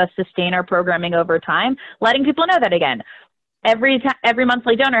helps us sustain our programming over time, letting people know that again, every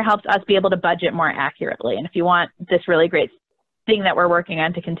monthly donor helps us be able to budget more accurately. And if you want this really great thing that we're working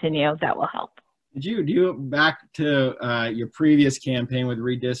on to continue, that will help. Do you back to your previous campaign with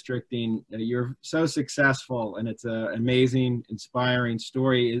redistricting? You're so successful, and it's an amazing, inspiring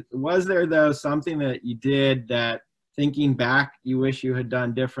story. Was there, though, something that you did that, thinking back, you wish you had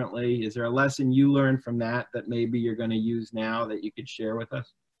done differently? Is there a lesson you learned from that maybe you're going to use now that you could share with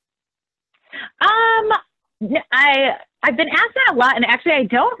us? I've been asked that a lot, and actually I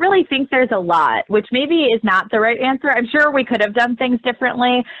don't really think there's a lot, which maybe is not the right answer. I'm sure we could have done things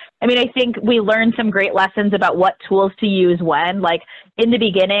differently. I mean, I think we learned some great lessons about what tools to use when. Like, in the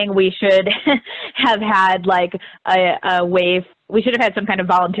beginning, we should have had like we should have had some kind of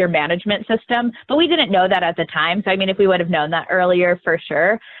volunteer management system, but we didn't know that at the time. So, I mean, if we would have known that earlier, for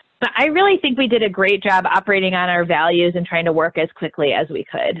sure. But I really think we did a great job operating on our values and trying to work as quickly as we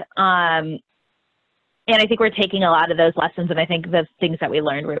could. And I think we're taking a lot of those lessons, and I think the things that we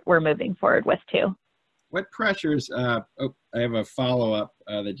learned we're moving forward with too. What pressures, I have a follow-up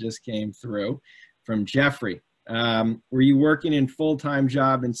that just came through from Jeffrey. were you working in full-time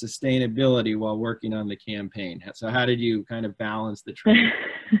job in sustainability while working on the campaign? So how did you kind of balance the training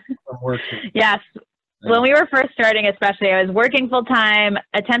from work? Yes. When we were first starting, especially, I was working full-time,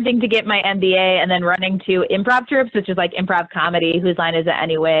 attempting to get my MBA, and then running to improv troops, which is like improv comedy, Whose Line Is It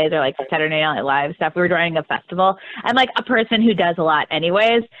Anyway? They're like Saturday Night Live stuff. We were running a festival. I'm like a person who does a lot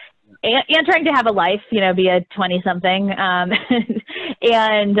anyways, and trying to have a life, you know, be a 20-something.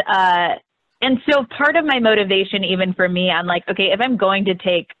 And so part of my motivation, even for me, I'm like, okay, if I'm going to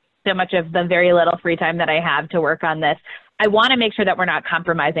take so much of the very little free time that I have to work on this, I want to make sure that we're not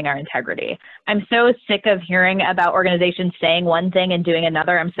compromising our integrity. I'm so sick of hearing about organizations saying one thing and doing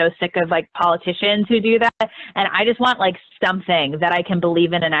another. I'm so sick of like politicians who do that. And I just want like something that I can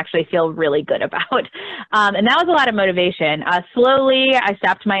believe in and actually feel really good about. And that was a lot of motivation. Slowly, I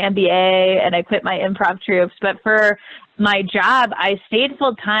stopped my MBA and I quit my improv troops. But for my job, I stayed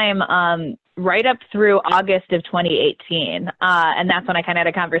full time right up through August of 2018. And that's when I kind of had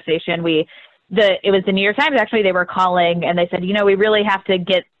a conversation. It was the New York Times, actually. They were calling and they said, you know, we really have to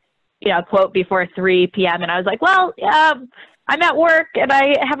get, you know, a quote before 3 p.m. And I was like, well, I'm at work and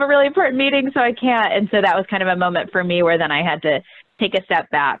I have a really important meeting, so I can't. And so that was kind of a moment for me where then I had to take a step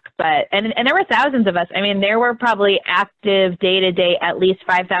back. But, and there were thousands of us. I mean, there were probably active day-to-day, at least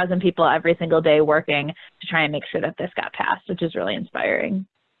 5,000 people every single day working to try and make sure that this got passed, which is really inspiring.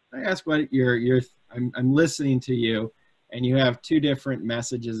 I ask what I'm listening to you, and you have two different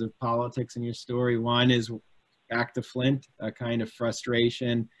messages of politics in your story. One is back to Flint, a kind of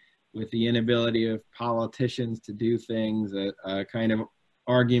frustration with the inability of politicians to do things, a kind of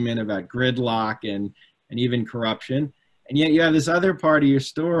argument about gridlock and even corruption. And yet you have this other part of your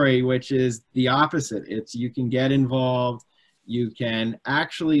story, which is the opposite. It's you can get involved, you can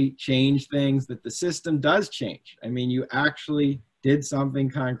actually change things, that the system does change. I mean, you actually did something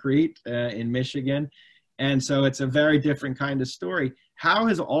concrete in Michigan. And so it's a very different kind of story. How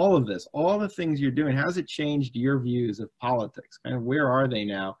has all of this, all the things you're doing, how has it changed your views of politics? Kind of where are they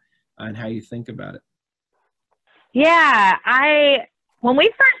now and how you think about it? Yeah, when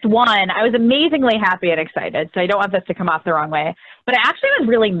we first won, I was amazingly happy and excited. So I don't want this to come off the wrong way, but I actually was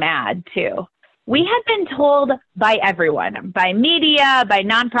really mad too. We had been told by everyone, by media, by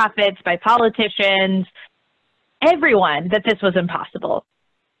nonprofits, by politicians, everyone, that this was impossible.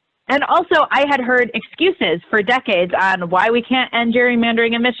 And also, I had heard excuses for decades on why we can't end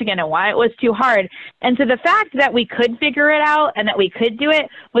gerrymandering in Michigan and why it was too hard. And so the fact that we could figure it out and that we could do it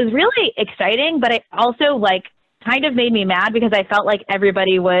was really exciting, but it also like kind of made me mad because I felt like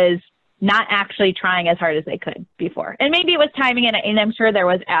everybody was not actually trying as hard as they could before. And maybe it was timing, and I'm sure there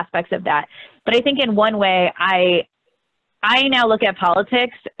was aspects of that. But I think in one way, I now look at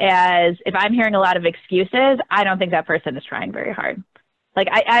politics as if I'm hearing a lot of excuses, I don't think that person is trying very hard. Like,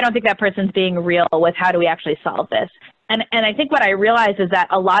 I don't think that person's being real with how do we actually solve this. And I think what I realize is that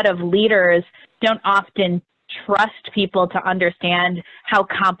a lot of leaders don't often trust people to understand how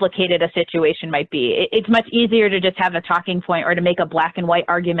complicated a situation might be. It's much easier to just have a talking point or to make a black and white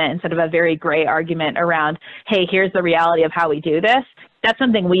argument instead of a very gray argument around, hey, here's the reality of how we do this. That's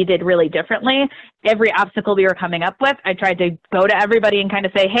something we did really differently. Every obstacle we were coming up with, I tried to go to everybody and kind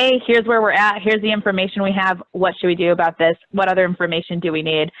of say, hey, here's where we're at. Here's the information we have. What should we do about this? What other information do we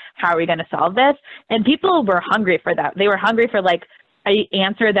need? How are we going to solve this? And people were hungry for that. They were hungry for like an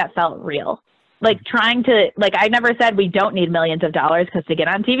answer that felt real. Like trying to, like, I never said we don't need millions of dollars because to get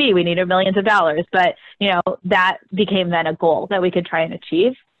on TV, we needed millions of dollars. But, you know, that became then a goal that we could try and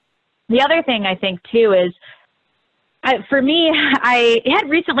achieve. The other thing I think, too, is for me, I had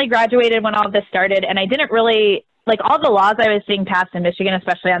recently graduated when all of this started, and I didn't really, like, all the laws I was seeing passed in Michigan,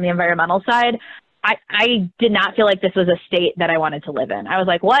 especially on the environmental side, I did not feel like this was a state that I wanted to live in. I was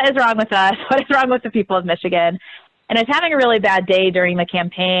like, what is wrong with us? What is wrong with the people of Michigan? And I was having a really bad day during the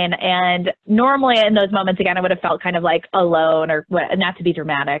campaign. And normally in those moments, again, I would have felt kind of like alone, or not to be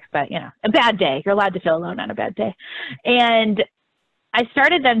dramatic, but, you know, a bad day. You're allowed to feel alone on a bad day. And I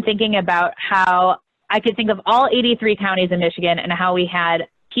started then thinking about how I could think of all 83 counties in Michigan and how we had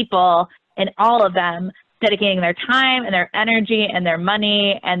people in all of them dedicating their time and their energy and their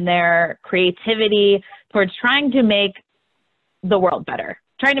money and their creativity towards trying to make the world better,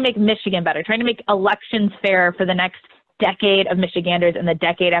 trying to make Michigan better, trying to make elections fair for the next decade of Michiganders and the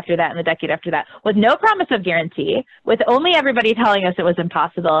decade after that and the decade after that, with no promise of guarantee, with only everybody telling us it was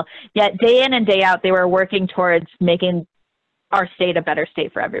impossible. Yet day in and day out, they were working towards making our state a better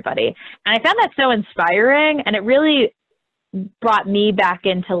state for everybody. And I found that so inspiring, and it really brought me back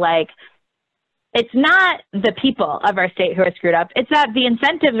into like, it's not the people of our state who are screwed up. It's that the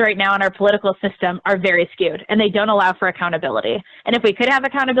incentives right now in our political system are very skewed, and they don't allow for accountability. And if we could have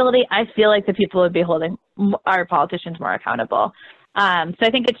accountability, I feel like the people would be holding our politicians more accountable. So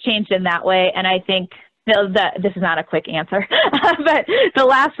I think it's changed in that way. And I think this is not a quick answer, but the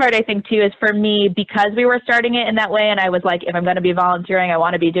last part I think too is for me, because we were starting it in that way, and I was like, if I'm going to be volunteering, I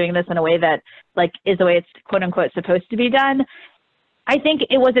want to be doing this in a way that like is the way it's quote unquote supposed to be done. I think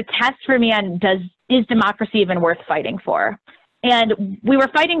it was a test for me on is democracy even worth fighting for? And we were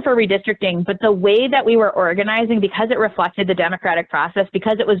fighting for redistricting, but the way that we were organizing, because it reflected the democratic process,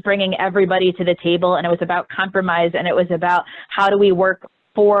 because it was bringing everybody to the table, and it was about compromise, and it was about how do we work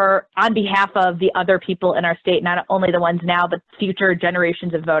on behalf of the other people in our state, not only the ones now, but future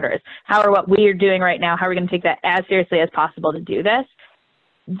generations of voters. How are what we are doing right now, how are we going to take that as seriously as possible to do this?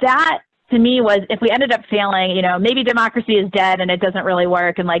 That, to me, was, if we ended up failing, you know, maybe democracy is dead and it doesn't really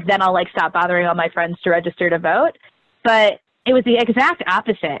work, and like then I'll like stop bothering all my friends to register to vote. But it was the exact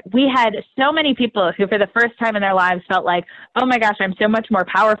opposite. We had so many people who for the first time in their lives felt like, oh my gosh, I'm so much more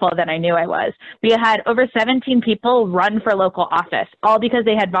powerful than I knew I was. We had over 17 people run for local office, all because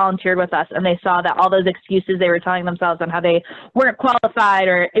they had volunteered with us and they saw that all those excuses they were telling themselves on how they weren't qualified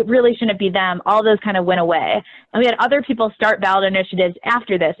or it really shouldn't be them, all those kind of went away. And we had other people start ballot initiatives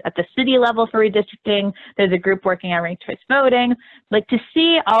after this at the city level for redistricting. There's a group working on ranked choice voting. Like, to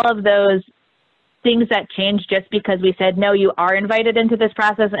see all of those things that changed just because we said, no, you are invited into this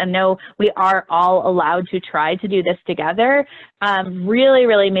process, and no, we are all allowed to try to do this together, really,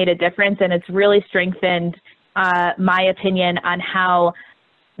 really made a difference. And it's really strengthened my opinion on how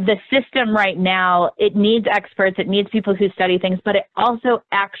the system right now, it needs experts, it needs people who study things, but it also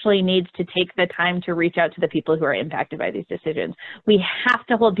actually needs to take the time to reach out to the people who are impacted by these decisions. We have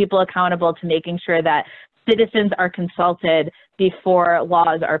to hold people accountable to making sure that citizens are consulted before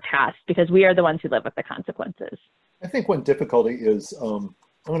laws are passed, because we are the ones who live with the consequences. I think one difficulty is, I'm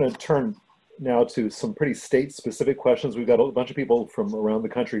going to turn now to some pretty state-specific questions. We've got a bunch of people from around the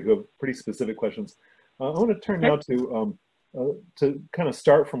country who have pretty specific questions. I want to turn now to kind of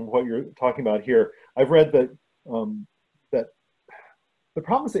start from what you're talking about here. I've read that that the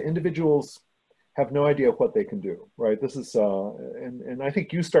problem is that individuals have no idea what they can do, right? This is, and I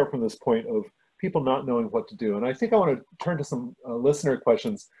think you start from this point of people not knowing what to do. And I think I want to turn to some listener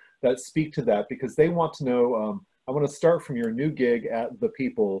questions that speak to that, because they want to know, I want to start from your new gig at The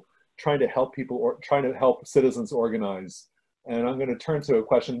People, trying to help people or trying to help citizens organize. And I'm going to turn to a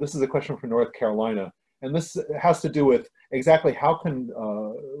question. This is a question from North Carolina. And this has to do with exactly how can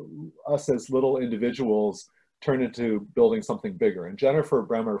us as little individuals turn into building something bigger. And Jennifer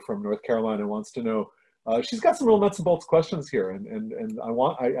Bremer from North Carolina wants to know, she's got some real nuts and bolts questions here, and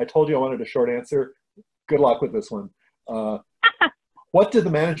I told you I wanted a short answer. Good luck with this one. What did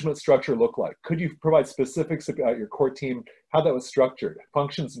the management structure look like? Could you provide specifics about your core team, how that was structured,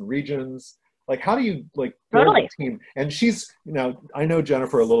 functions and regions? Like, how do you like build a team? And she's, you know, I know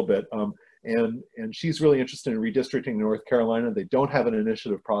Jennifer a little bit, and she's really interested in redistricting in North Carolina. They don't have an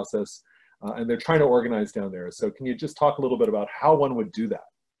initiative process, and they're trying to organize down there. So can you just talk a little bit about how one would do that?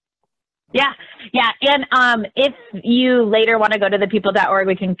 Yeah. And if you later want to go to thepeople.org,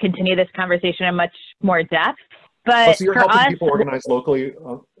 we can continue this conversation in much more depth. But so you're helping people organize locally?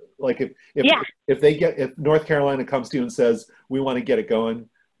 Like if North Carolina comes to you and says, we want to get it going,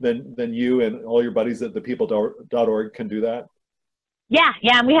 then you and all your buddies at thepeople.org can do that? Yeah.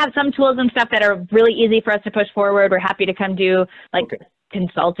 And we have some tools and stuff that are really easy for us to push forward. We're happy to come do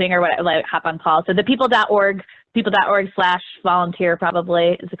consulting or whatever, like hop on call. So people.org/volunteer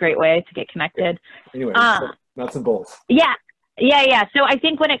probably is a great way to get connected. Anyway, nuts and bolts. Yeah. So I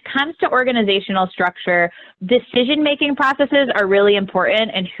think when it comes to organizational structure, decision-making processes are really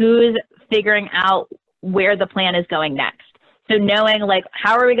important, and who's figuring out where the plan is going next. So knowing, like,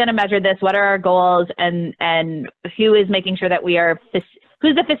 how are we going to measure this? What are our goals? And who is making sure that we are,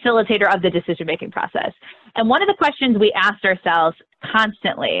 who's the facilitator of the decision-making process? And one of the questions we asked ourselves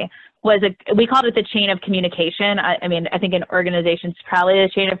constantly was, we called it the chain of communication. I mean, I think in organizations, probably the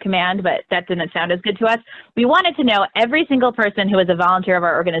chain of command, but that didn't sound as good to us. We wanted to know, every single person who is a volunteer of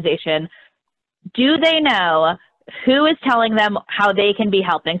our organization, do they know who is telling them how they can be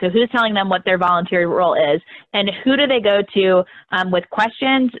helping? So who's telling them what their volunteer role is, and who do they go to with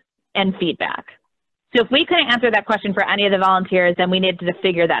questions and feedback? So if we couldn't answer that question for any of the volunteers, then we needed to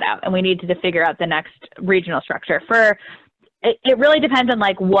figure that out, and we needed to figure out the next regional structure. It really depends on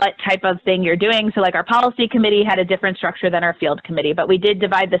like what type of thing you're doing. So like our policy committee had a different structure than our field committee, but we did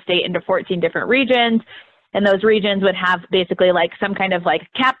divide the state into 14 different regions. And those regions would have basically like some kind of like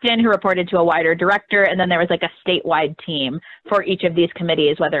captain who reported to a wider director. And then there was like a statewide team for each of these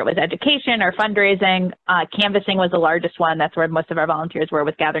committees, whether it was education or fundraising. Canvassing was the largest one. That's where most of our volunteers were,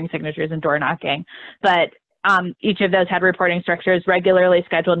 with gathering signatures and door knocking. But each of those had reporting structures, regularly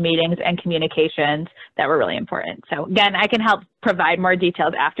scheduled meetings, and communications that were really important. So again, I can help provide more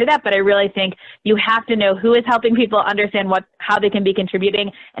details after that, but I really think you have to know who is helping people understand how they can be contributing,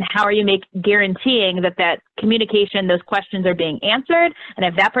 and how are you guaranteeing that communication, those questions are being answered. And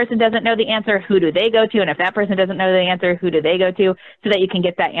if that person doesn't know the answer, who do they go to? And if that person doesn't know the answer, who do they go to? So that you can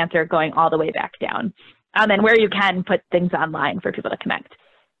get that answer going all the way back down. And where you can, put things online for people to connect.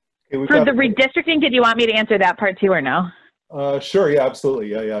 Okay, for the redistricting, did you want me to answer that part too, or no? Sure. Yeah,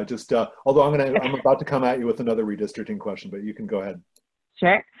 absolutely. Yeah. Just although I'm about to come at you with another redistricting question, but you can go ahead.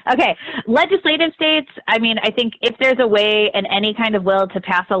 Sure. Okay. Legislative states. I mean, I think if there's a way and any kind of will to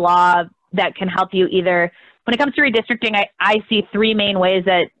pass a law that can help you, either when it comes to redistricting, I see three main ways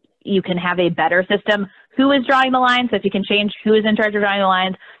that you can have a better system. Who is drawing the lines? So if you can change who is in charge of drawing the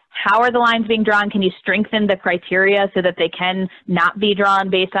lines. How are the lines being drawn? Can you strengthen the criteria so that they can not be drawn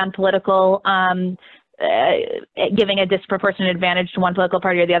based on political, giving a disproportionate advantage to one political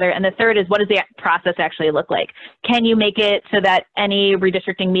party or the other? And the third is, what does the process actually look like? Can you make it so that any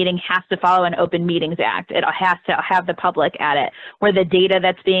redistricting meeting has to follow an Open Meetings Act? It has to have the public at it, where the data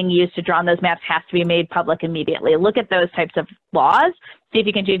that's being used to draw on those maps has to be made public immediately. Look at those types of laws. See if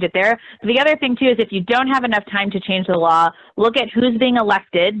you can change it there. The other thing, too, is if you don't have enough time to change the law, look at who's being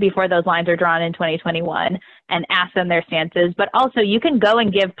elected before those lines are drawn in 2021 and ask them their stances. But also, you can go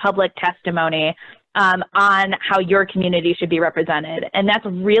and give public testimony on how your community should be represented. And that's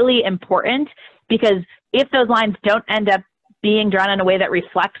really important, because if those lines don't end up being drawn in a way that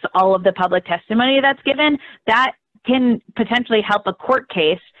reflects all of the public testimony that's given, that can potentially help a court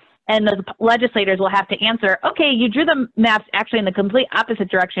case. And the legislators will have to answer, okay, you drew the maps actually in the complete opposite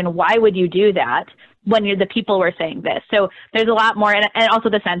direction. Why would you do that when the people were saying this? So there's a lot more, and also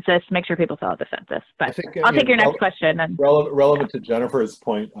the census, make sure people fill out the census. But I'll take your next question. And, relevant to Jennifer's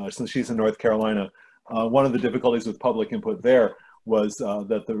point, since she's in North Carolina, one of the difficulties with public input there was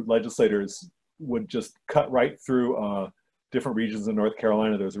that the legislators would just cut right through different regions in North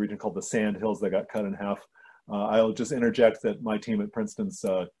Carolina. There was a region called the Sand Hills that got cut in half. I'll just interject that my team at Princeton's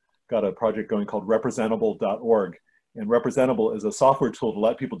got a project going called representable.org. And Representable is a software tool to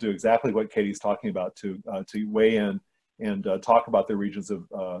let people do exactly what Katie's talking about, to weigh in and talk about their regions of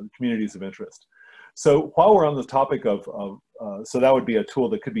communities of interest. So while we're on the topic of so that would be a tool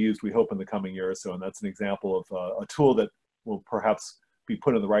that could be used, we hope, in the coming year or so. And that's an example of a tool that will perhaps be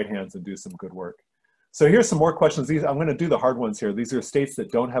put in the right hands and do some good work. So here's some more questions. I'm going to do the hard ones here. These are states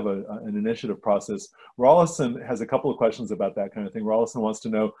that don't have an initiative process. Rawlison has a couple of questions about that kind of thing. Rawlison wants to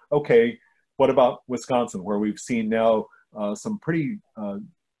know, okay, what about Wisconsin, where we've seen now some pretty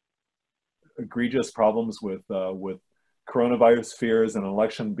egregious problems with coronavirus fears, and an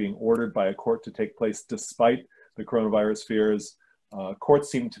election being ordered by a court to take place despite the coronavirus fears. Courts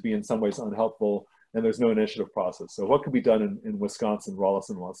seem to be in some ways unhelpful, and there's no initiative process. So what could be done in Wisconsin?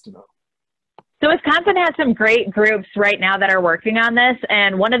 Rawlison wants to know. So Wisconsin has some great groups right now that are working on this.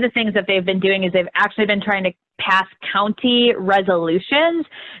 And one of the things that they've been doing is they've actually been trying to pass county resolutions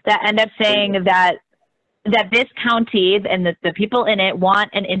that end up saying that this county and the people in it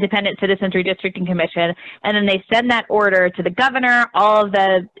want an independent citizens redistricting commission. And then they send that order to the governor, all of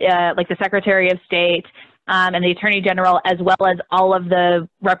the, like the Secretary of State, and the Attorney General, as well as all of the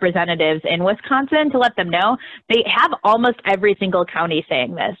representatives in Wisconsin, to let them know. They have almost every single county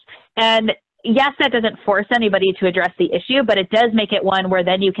saying this. And yes, that doesn't force anybody to address the issue, but it does make it one where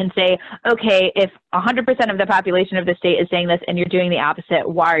then you can say, okay, if 100% of the population of the state is saying this and you're doing the opposite,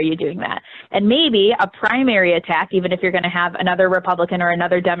 why are you doing that? And maybe a primary attack, even if you're going to have another Republican or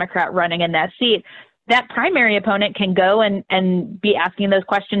another Democrat running in that seat, that primary opponent can go and be asking those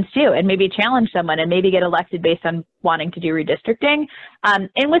questions too, and maybe challenge someone and maybe get elected based on wanting to do redistricting.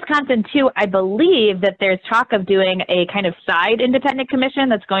 In Wisconsin too, I believe that there's talk of doing a kind of side independent commission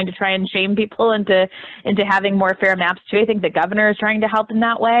that's going to try and shame people into having more fair maps too. I think the governor is trying to help in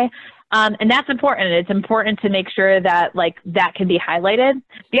that way. And that's important. It's important to make sure that that can be highlighted.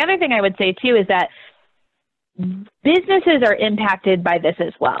 The other thing I would say too is that businesses are impacted by this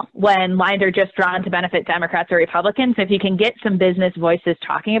as well, when lines are just drawn to benefit Democrats or Republicans. So if you can get some business voices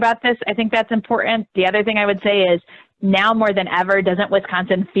talking about this, I think that's important. The other thing I would say is, now more than ever, doesn't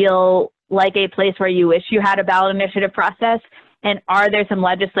Wisconsin feel like a place where you wish you had a ballot initiative process? And are there some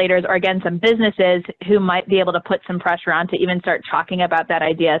legislators, or again, some businesses who might be able to put some pressure on to even start talking about that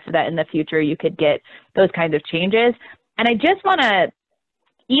idea, so that in the future you could get those kinds of changes? And I just want to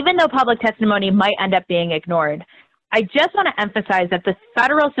even though public testimony might end up being ignored. I just want to emphasize that the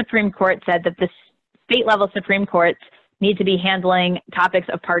federal Supreme Court said that the state level Supreme Courts need to be handling topics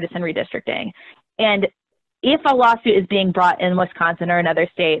of partisan redistricting. And if a lawsuit is being brought in Wisconsin or another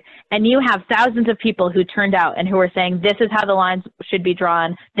state, and you have thousands of people who turned out and who are saying, this is how the lines should be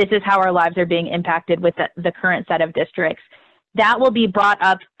drawn, this is how our lives are being impacted with the current set of districts, that will be brought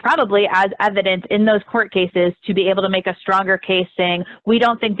up probably as evidence in those court cases to be able to make a stronger case saying, we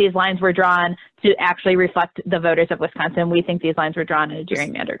don't think these lines were drawn to actually reflect the voters of Wisconsin. We think these lines were drawn in a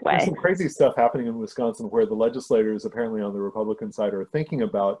gerrymandered way. There's some crazy stuff happening in Wisconsin where the legislators apparently on the Republican side are thinking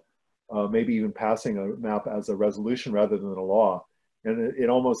about maybe even passing a map as a resolution rather than a law. And it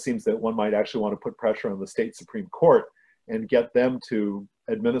almost seems that one might actually want to put pressure on the state Supreme Court and get them to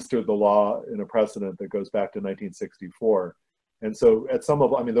administer the law in a precedent that goes back to 1964. And so at some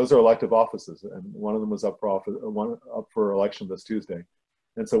level, I mean, those are elective offices, and one of them was up for election this Tuesday.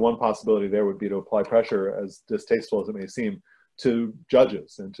 And so one possibility there would be to apply pressure, as distasteful as it may seem, to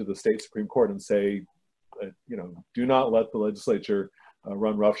judges and to the state Supreme Court and say, you know, do not let the legislature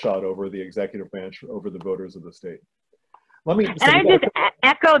run roughshod over the executive branch, over the voters of the state. And I just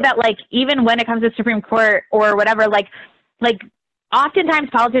echo that, like, even when it comes to Supreme Court or whatever, like oftentimes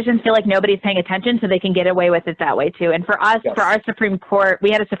politicians feel like nobody's paying attention, so they can get away with it that way too. And for us, yes, for our Supreme Court, we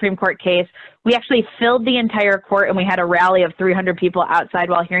had a Supreme Court case. We actually filled the entire court, and we had a rally of 300 people outside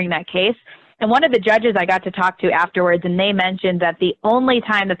while hearing that case. And one of the judges I got to talk to afterwards, and they mentioned that the only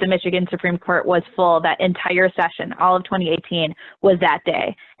time that the Michigan Supreme Court was full that entire session, all of 2018, was that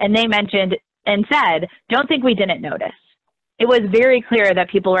day. And they mentioned and said, don't think we didn't notice. It was very clear that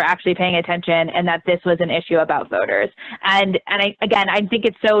people were actually paying attention and that this was an issue about voters. And I think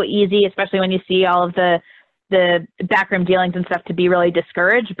it's so easy, especially when you see all of the backroom dealings and stuff, to be really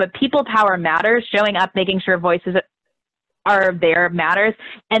discouraged. But people power matters. Showing up, making sure voices are there matters.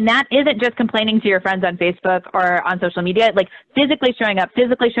 And that isn't just complaining to your friends on Facebook or on social media, like physically showing up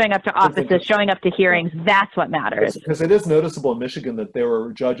to offices, showing up to hearings. That's what matters. Because it is noticeable in Michigan that there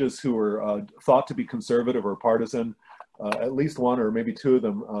were judges who were thought to be conservative or partisan. At least one or maybe two of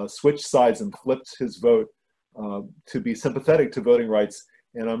them switched sides and flipped his vote to be sympathetic to voting rights.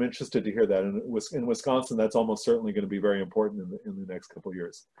 And I'm interested to hear that. And in Wisconsin, that's almost certainly going to be very important in the next couple of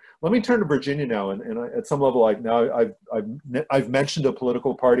years. Let me turn to Virginia now. And at some level, I've mentioned a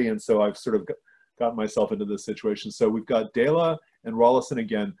political party, and so I've sort of gotten myself into this situation. So we've got Dela and Rollison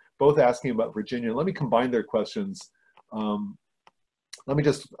again, both asking about Virginia. Let me combine their questions. Let me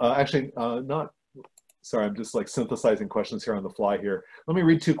just sorry, I'm just like synthesizing questions here on the fly here. Let me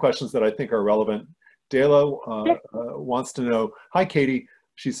read two questions that I think are relevant. Dela wants to know, hi, Katie.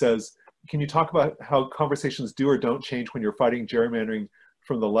 She says, can you talk about how conversations do or don't change when you're fighting gerrymandering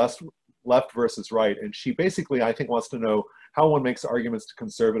from the left versus right? And she basically, I think, wants to know how one makes arguments to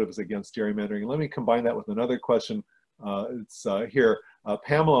conservatives against gerrymandering. And let me combine that with another question. Here.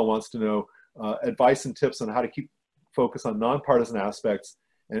 Pamela wants to know advice and tips on how to keep focus on nonpartisan aspects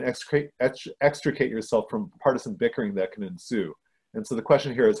and extricate yourself from partisan bickering that can ensue. And so the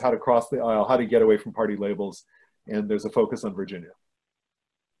question here is how to cross the aisle, how to get away from party labels, and there's a focus on Virginia.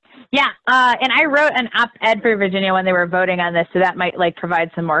 Yeah, and I wrote an op-ed for Virginia when they were voting on this, so that might like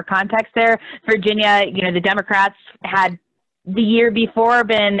provide some more context there. Virginia, you know, the Democrats had the year before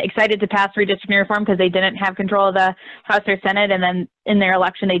been excited to pass redistricting reform because they didn't have control of the House or Senate, and then in their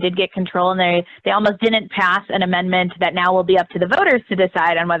election they did get control, and they almost didn't pass an amendment that now will be up to the voters to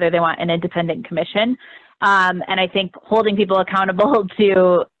decide on whether they want an independent commission. And I think holding people accountable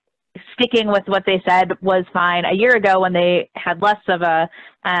to sticking with what they said was fine a year ago when they had less of a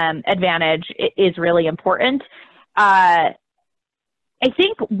advantage is really important. I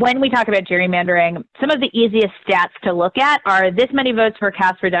think when we talk about gerrymandering, some of the easiest stats to look at are this many votes were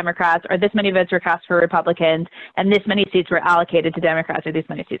cast for Democrats, or this many votes were cast for Republicans, and this many seats were allocated to Democrats, or this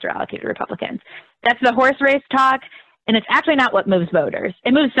many seats were allocated to Republicans. That's the horse race talk, and it's actually not what moves voters.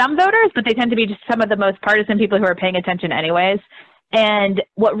 It moves some voters, but they tend to be just some of the most partisan people who are paying attention anyways. And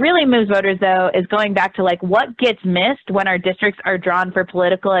what really moves voters, though, is going back to like what gets missed when our districts are drawn for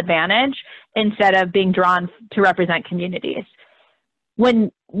political advantage instead of being drawn to represent communities. What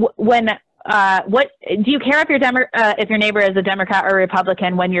do you care if your neighbor is a Democrat or a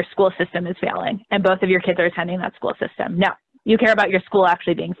Republican when your school system is failing and both of your kids are attending that school system? No, you care about your school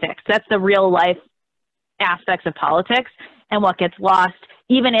actually being fixed. That's the real life aspects of politics and what gets lost,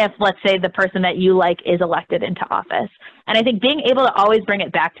 even if, let's say, the person that you like is elected into office. And I think being able to always bring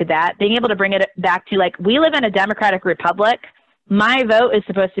it back to that, being able to bring it back to like, we live in a democratic republic. My vote is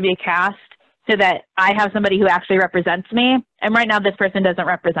supposed to be cast so that I have somebody who actually represents me. And right now this person doesn't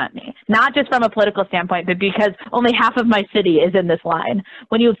represent me, not just from a political standpoint, but because only half of my city is in this line.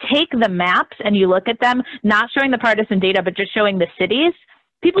 When you take the maps and you look at them, not showing the partisan data, but just showing the cities,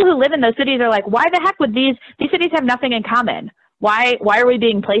 people who live in those cities are like, why the heck would these cities have nothing in common? Why are we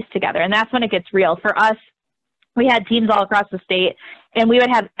being placed together? And that's when it gets real. For us, we had teams all across the state, and we would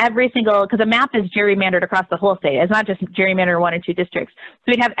have every single, because a map is gerrymandered across the whole state. It's not just gerrymandered in 1 or 2 districts. So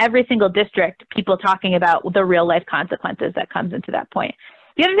we'd have every single district, people talking about the real life consequences that comes into that point.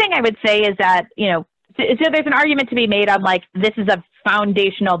 The other thing I would say is that, you know, so there's an argument to be made on like, this is a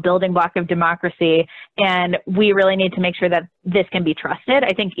foundational building block of democracy, and we really need to make sure that this can be trusted.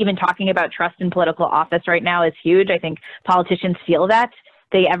 I think even talking about trust in political office right now is huge. I think politicians feel that.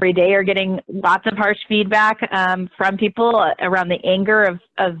 They every day are getting lots of harsh feedback from people around the anger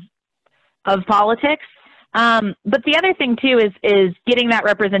of politics. But the other thing too is getting that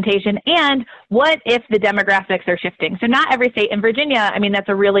representation. And what if the demographics are shifting? So not every state. In Virginia, I mean, that's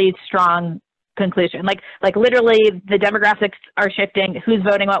a really strong conclusion. Like literally the demographics are shifting, who's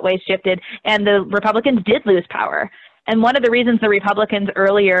voting what way shifted, and the Republicans did lose power. And one of the reasons the Republicans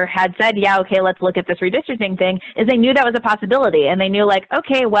earlier had said, yeah, okay, let's look at this redistricting thing, is they knew that was a possibility. And they knew like,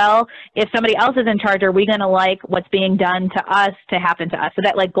 okay, well, if somebody else is in charge, are we going to like what's being done to us to happen to us? So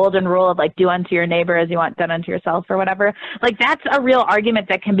that like golden rule of like, do unto your neighbor as you want done unto yourself or whatever. Like that's a real argument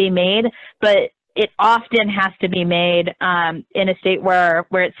that can be made, but it often has to be made in a state where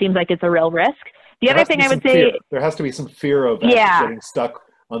it seems like it's a real risk. The other thing I would say, there has to be some fear of getting stuck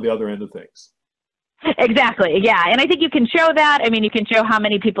on the other end of things. Exactly. Yeah. And I think you can show that. I mean, you can show how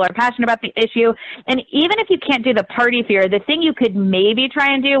many people are passionate about the issue. And even if you can't do the party fear, the thing you could maybe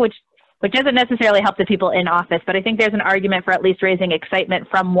try and do, which doesn't necessarily help the people in office, but I think there's an argument for at least raising excitement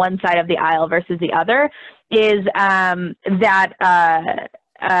from one side of the aisle versus the other, is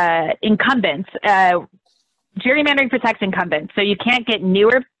incumbents. Gerrymandering protects incumbents. So you can't get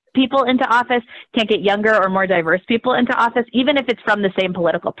newer people into office, can't get younger or more diverse people into office, even if it's from the same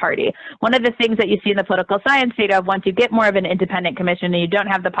political party. One of the things that you see in the political science data, once you get more of an independent commission and you don't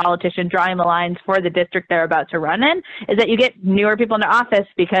have the politician drawing the lines for the district they're about to run in, is that you get newer people into office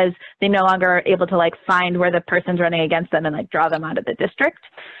because they no longer are able to like find where the person's running against them and like draw them out of the district.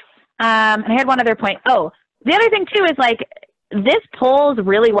 And I had one other point. Oh, the other thing too is like, this polls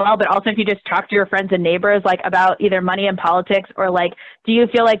really well, but also if you just talk to your friends and neighbors, like about either money and politics, or like, do you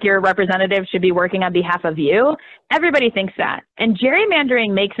feel like your representative should be working on behalf of you? Everybody thinks that. And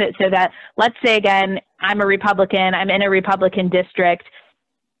gerrymandering makes it so that, let's say again, I'm a Republican, I'm in a Republican district.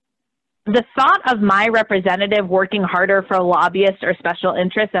 The thought of my representative working harder for lobbyists or special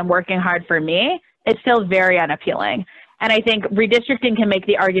interests than working hard for me is still very unappealing. And I think redistricting can make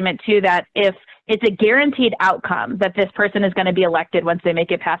the argument too that if it's a guaranteed outcome that this person is going to be elected once they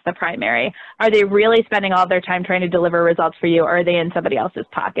make it past the primary, are they really spending all their time trying to deliver results for you, or are they in somebody else's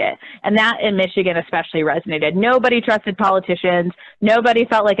pocket? And that in Michigan especially resonated. Nobody trusted politicians. Nobody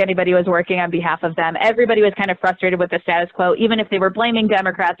felt like anybody was working on behalf of them. Everybody was kind of frustrated with the status quo, even if they were blaming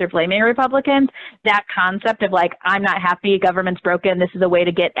Democrats or blaming Republicans. That concept of like, I'm not happy, government's broken, this is a way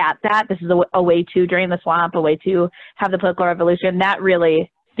to get at that, this is a way to drain the swamp, a way to have the political revolution, that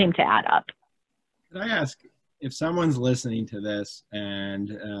really seemed to add up. Could I ask, if someone's listening to this and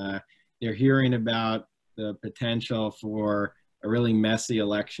they're hearing about the potential for a really messy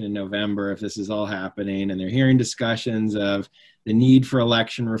election in November, if this is all happening, and they're hearing discussions of the need for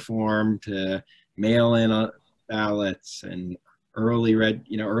election reform to mail in ballots and early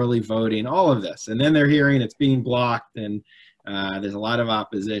voting, all of this, and then they're hearing it's being blocked and there's a lot of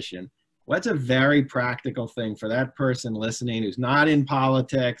opposition. What's a very practical thing for that person listening who's not in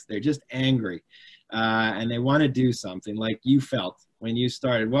politics, they're just angry, and they want to do something like you felt when you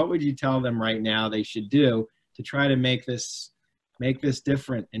started? What would you tell them right now they should do to try to make this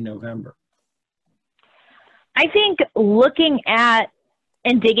different in November? I think looking at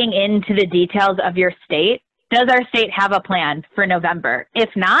and digging into the details of your state. Does our state have a plan for November? If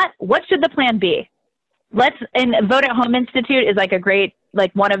not, what should the plan be? And Vote at Home Institute is like a great,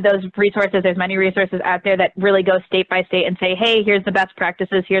 like one of those resources. There's many resources out there that really go state by state and say, hey, here's the best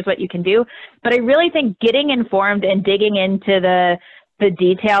practices, here's what you can do. But I really think getting informed and digging into the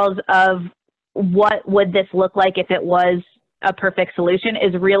details of what would this look like if it was a perfect solution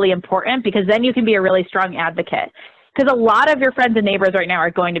is really important, because then you can be a really strong advocate. Because a lot of your friends and neighbors right now are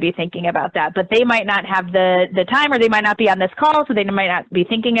going to be thinking about that, but they might not have the time, or they might not be on this call, so they might not be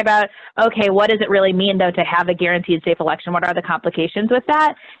thinking about, okay, what does it really mean, though, to have a guaranteed safe election? What are the complications with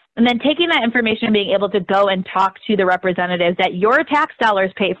that? And then taking that information and being able to go and talk to the representatives that your tax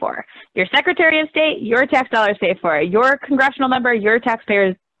dollars pay for. Your Secretary of State, your tax dollars pay for. Your congressional member, your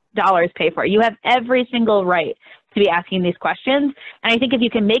taxpayers dollars pay for. You have every single right to be asking these questions. And I think if you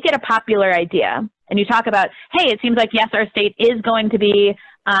can make it a popular idea and you talk about, hey, it seems like, yes, our state is going to be,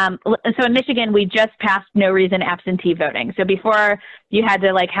 so in Michigan, we just passed no reason absentee voting. So before you had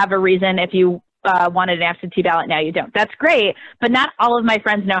to like have a reason if you wanted an absentee ballot, now you don't. That's great, but not all of my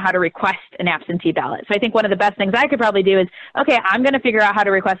friends know how to request an absentee ballot. So I think one of the best things I could probably do is, okay, I'm going to figure out how to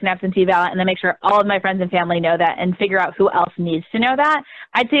request an absentee ballot and then make sure all of my friends and family know that and figure out who else needs to know that.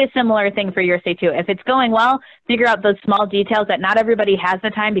 I'd say a similar thing for your state too. If it's going well, figure out those small details that not everybody has the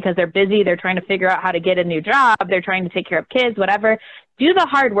time because they're busy, they're trying to figure out how to get a new job, they're trying to take care of kids, whatever. Do the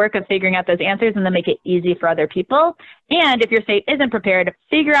hard work of figuring out those answers and then make it easy for other people. And if your state isn't prepared,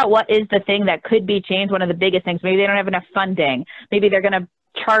 figure out what is the thing that could be changed. One of the biggest things, maybe they don't have enough funding. Maybe they're going to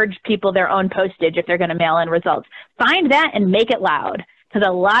charge people their own postage if they're going to mail in results. Find that and make it loud, because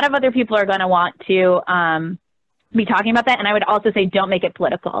a lot of other people are going to want to be talking about that. And I would also say, don't make it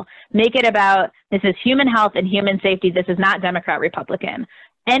political. Make it about, this is human health and human safety. This is not Democrat, Republican.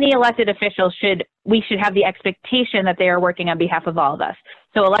 Any elected official we should have the expectation that they are working on behalf of all of us.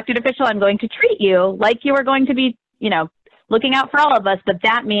 So elected official, I'm going to treat you like you are going to be, looking out for all of us, but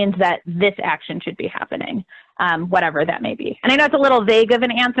that means that this action should be happening, whatever that may be. And I know it's a little vague of an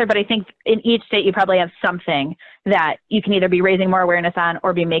answer, but I think in each state you probably have something that you can either be raising more awareness on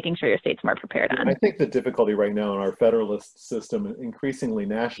or be making sure your state's more prepared on. I think the difficulty right now in our federalist system, increasingly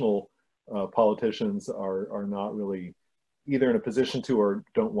national politicians are not really either in a position to or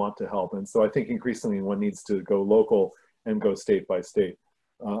don't want to help. And so I think increasingly one needs to go local and go state by state.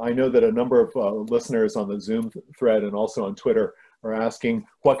 I know that a number of listeners on the Zoom thread and also on Twitter are asking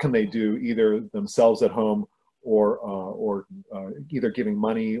what can they do either themselves at home or either giving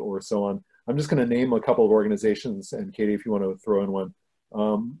money or so on. I'm just going to name a couple of organizations, and Katie, if you want to throw in one.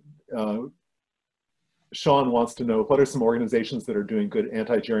 Sean wants to know, what are some organizations that are doing good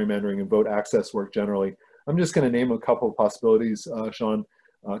anti-gerrymandering and vote access work generally? I'm just going to name a couple of possibilities, Sean.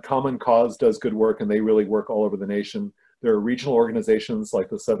 Common Cause does good work, and they really work all over the nation. There are regional organizations like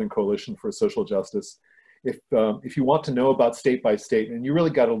the Southern Coalition for Social Justice. If you want to know about state by state, and you really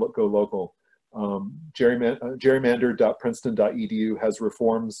got to go local, gerrymander.princeton.edu has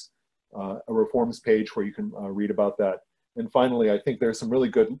reforms, a reforms page where you can read about that. And finally, I think there's some really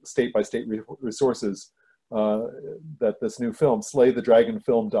good state by state resources that this new film,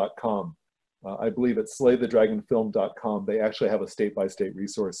 slaythedragonfilm.com. I believe it's slaythedragonfilm.com. They actually have a state-by-state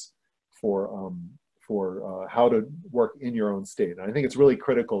resource for how to work in your own state. And I think it's really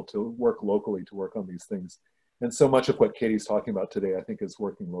critical to work locally to work on these things. And so much of what Katie's talking about today, I think, is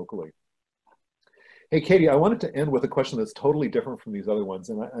working locally. Hey, Katie, I wanted to end with a question that's totally different from these other ones.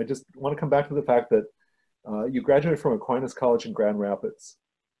 And I just want to come back to the fact that you graduated from Aquinas College in Grand Rapids.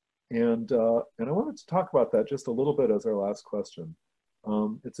 And I wanted to talk about that just a little bit as our last question.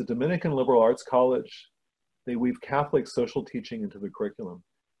 It's a Dominican liberal arts college. They weave Catholic social teaching into the curriculum.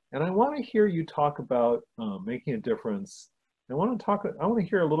 And I want to hear you talk about making a difference. I want to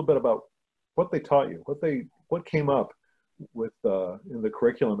hear a little bit about what they taught you, what came up with in the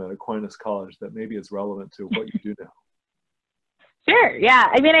curriculum at Aquinas College that maybe is relevant to what you do now. Sure. Yeah.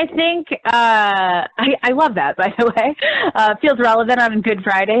 I mean, I think I love that, by the way. Feels relevant on Good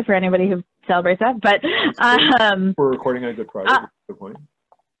Friday for anybody who celebrates that. But we're recording on Good Friday. Good point.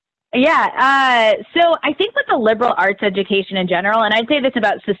 Yeah. So I think with the liberal arts education in general, and I'd say this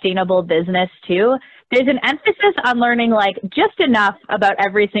about sustainable business too, there's an emphasis on learning like just enough about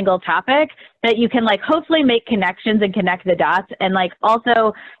every single topic that you can like hopefully make connections and connect the dots, and like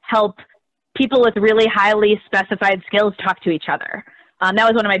also help people with really highly specified skills talk to each other. That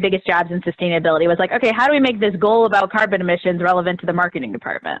was one of my biggest jobs in sustainability, was like, okay, how do we make this goal about carbon emissions relevant to the marketing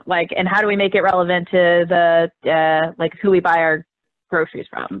department? Like, and how do we make it relevant to the, like who we buy our groceries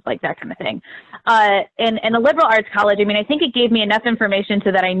from, like that kind of thing. And a liberal arts college, I mean, I think it gave me enough information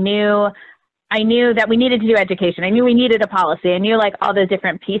so that I knew that we needed to do education. I knew we needed a policy. I knew like all those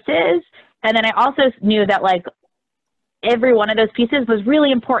different pieces. And then I also knew that like every one of those pieces was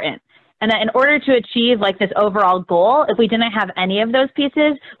really important. And that in order to achieve like this overall goal, if we didn't have any of those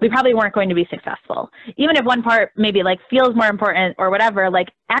pieces, we probably weren't going to be successful. Even if one part maybe like feels more important or whatever, like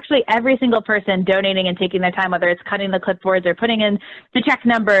actually every single person donating and taking their time, whether it's cutting the clipboards or putting in the check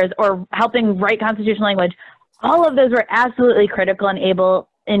numbers or helping write constitutional language, all of those were absolutely critical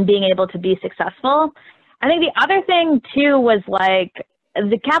in being able to be successful. I think the other thing too was like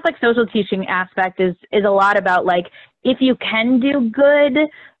the Catholic social teaching aspect is a lot about like, if you can do good,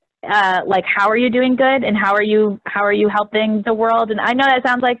 like how are you doing good and how are you helping the world? And I know that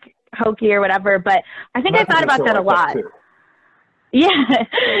sounds like hokey or whatever, but I think I thought about that a lot. Yeah.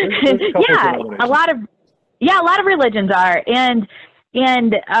 Yeah, a lot of religions are. And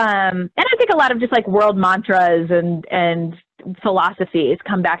And I think a lot of just like world mantras and philosophies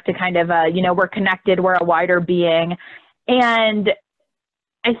come back to kind of we're connected, we're a wider being. And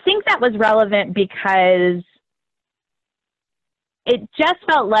I think that was relevant because it just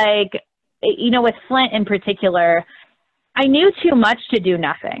felt like, with Flint in particular, I knew too much to do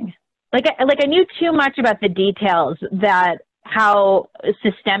nothing. Like I knew too much about the details, that how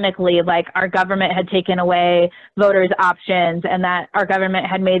systemically, like, our government had taken away voters' options, and that our government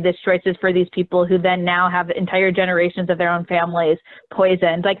had made these choices for these people who then now have entire generations of their own families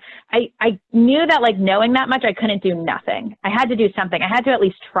poisoned. Like, I knew that, like, knowing that much, I couldn't do nothing. I had to do something. I had to at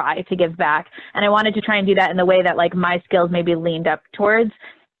least try to give back. And I wanted to try and do that in the way that, like, my skills maybe leaned up towards.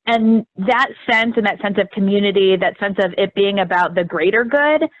 And that sense of community, that sense of it being about the greater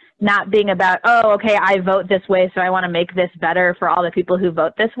good, not being about, oh, okay, I vote this way, so I want to make this better for all the people who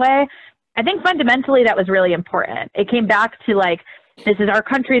vote this way. I think fundamentally that was really important. It came back to, like, this is our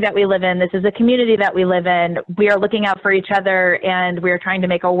country that we live in. This is a community that we live in. We are looking out for each other, and we are trying to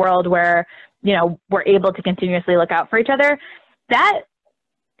make a world where, we're able to continuously look out for each other. That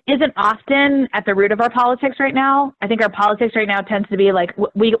isn't often at the root of our politics right now. I think our politics right now tends to be like,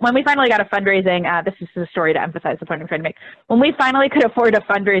 when we finally got a fundraising, this is a story to emphasize the point I'm trying to make. When we finally could afford a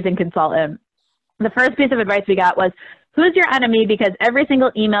fundraising consultant, the first piece of advice we got was, who's your enemy? Because every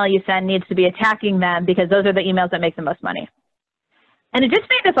single email you send needs to be attacking them, because those are the emails that make the most money. And it just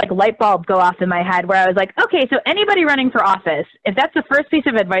made this, like, light bulb go off in my head, where I was like, okay, so anybody running for office, if that's the first piece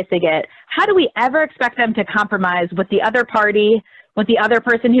of advice they get, how do we ever expect them to compromise with the other party, with the other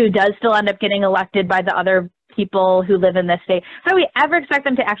person who does still end up getting elected by the other people who live in this state? How do we ever expect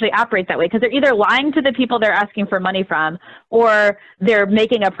them to actually operate that way? Because they're either lying to the people they're asking for money from, or they're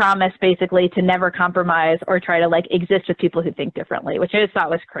making a promise basically to never compromise or try to, like, exist with people who think differently, which I just thought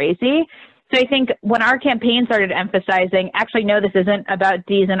was crazy. So I think when our campaign started emphasizing, actually, no, this isn't about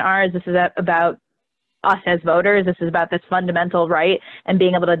D's and R's, this is about us as voters, this is about this fundamental right, and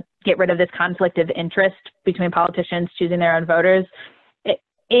being able to get rid of this conflict of interest between politicians choosing their own voters,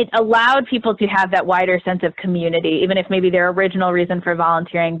 it allowed people to have that wider sense of community, even if maybe their original reason for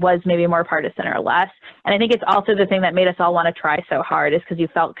volunteering was maybe more partisan or less. And I think it's also the thing that made us all want to try so hard, is because you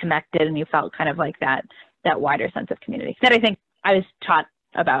felt connected and you felt kind of like that wider sense of community that I think I was taught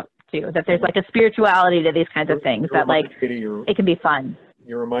about too, that there's, like, a spirituality to these kinds of things, that, like, Katie, it can be fun.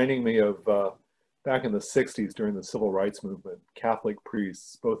 You're reminding me of back in the 60s during the civil rights movement, Catholic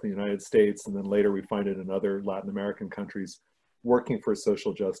priests, both in the United States and then later we find it in other Latin American countries, working for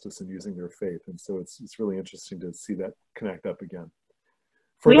social justice and using their faith. And so it's really interesting to see that connect up again.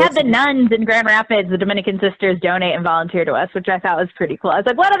 We had the nuns in Grand Rapids, the Dominican sisters, donate and volunteer to us, which I thought was pretty cool. I was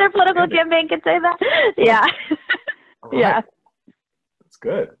like, what other political campaign can say that? Yeah. Right. Yeah. That's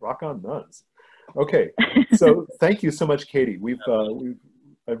good. Rock on, nuns. Okay. So thank you so much, Katie.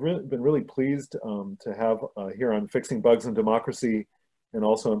 I've been really pleased to have here on Fixing Bugs in Democracy, and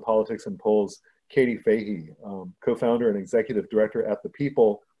also in Politics and Polls, Katie Fahey, co-founder and executive director at The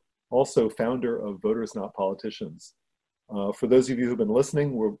People, also founder of Voters Not Politicians. For those of you who've been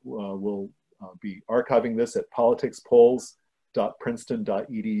listening, we'll be archiving this at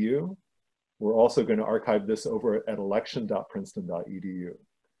politicspolls.princeton.edu. We're also going to archive this over at election.princeton.edu.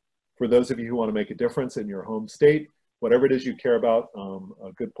 For those of you who want to make a difference in your home state, whatever it is you care about,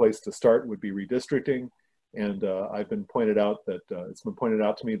 a good place to start would be redistricting. And it's been pointed out to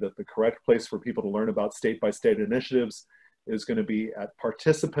me that the correct place for people to learn about state-by-state initiatives is going to be at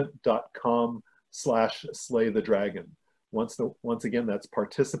participant.com/slaythedragon. Once again, that's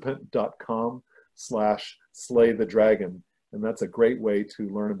participant.com/slaythedragon. And that's a great way to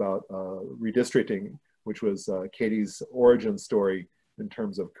learn about redistricting, which was Katie's origin story in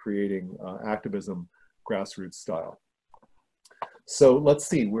terms of creating activism grassroots style. So let's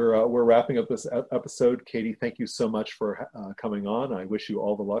see, we're wrapping up this episode. Katie, thank you so much for coming on. I wish you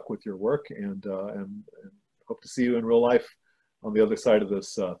all the luck with your work, and hope to see you in real life on the other side of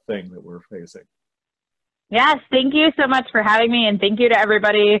this thing that we're facing. Yes, thank you so much for having me, and thank you to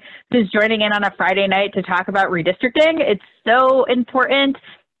everybody who's joining in on a Friday night to talk about redistricting. It's so important.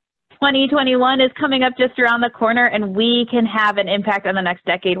 2021 is coming up just around the corner, and we can have an impact on the next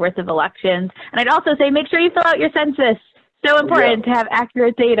decade worth of elections. And I'd also say, make sure you fill out your census. So important to have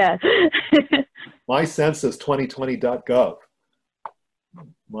accurate data. MyCensus2020.gov.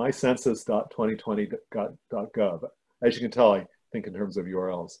 MyCensus.2020.gov. As you can tell, I think in terms of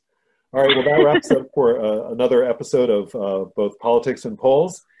URLs. All right, well, that wraps up for another episode of both Politics and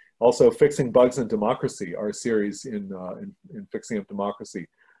Polls. Also, Fixing Bugs in Democracy, our series in Fixing Up Democracy.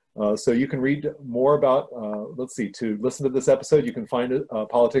 So you can read more about, to listen to this episode, you can find it,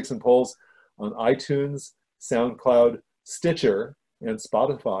 Politics and Polls on iTunes, SoundCloud, Stitcher, and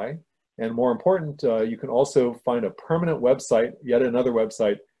Spotify. And more important, you can also find a permanent website, yet another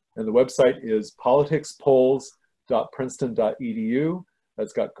website, and the website is politicspolls.princeton.edu.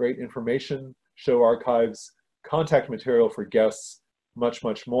 That's got great information, show archives, contact material for guests, much,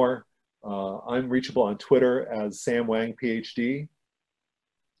 much more. I'm reachable on Twitter as Sam Wang, PhD.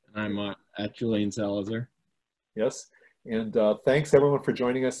 I'm at Julian Zelizer. Yes, and thanks everyone for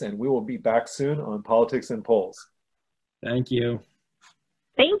joining us, and we will be back soon on Politics and Polls. Thank you.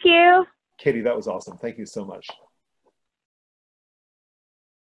 Thank you. Katie, that was awesome. Thank you so much.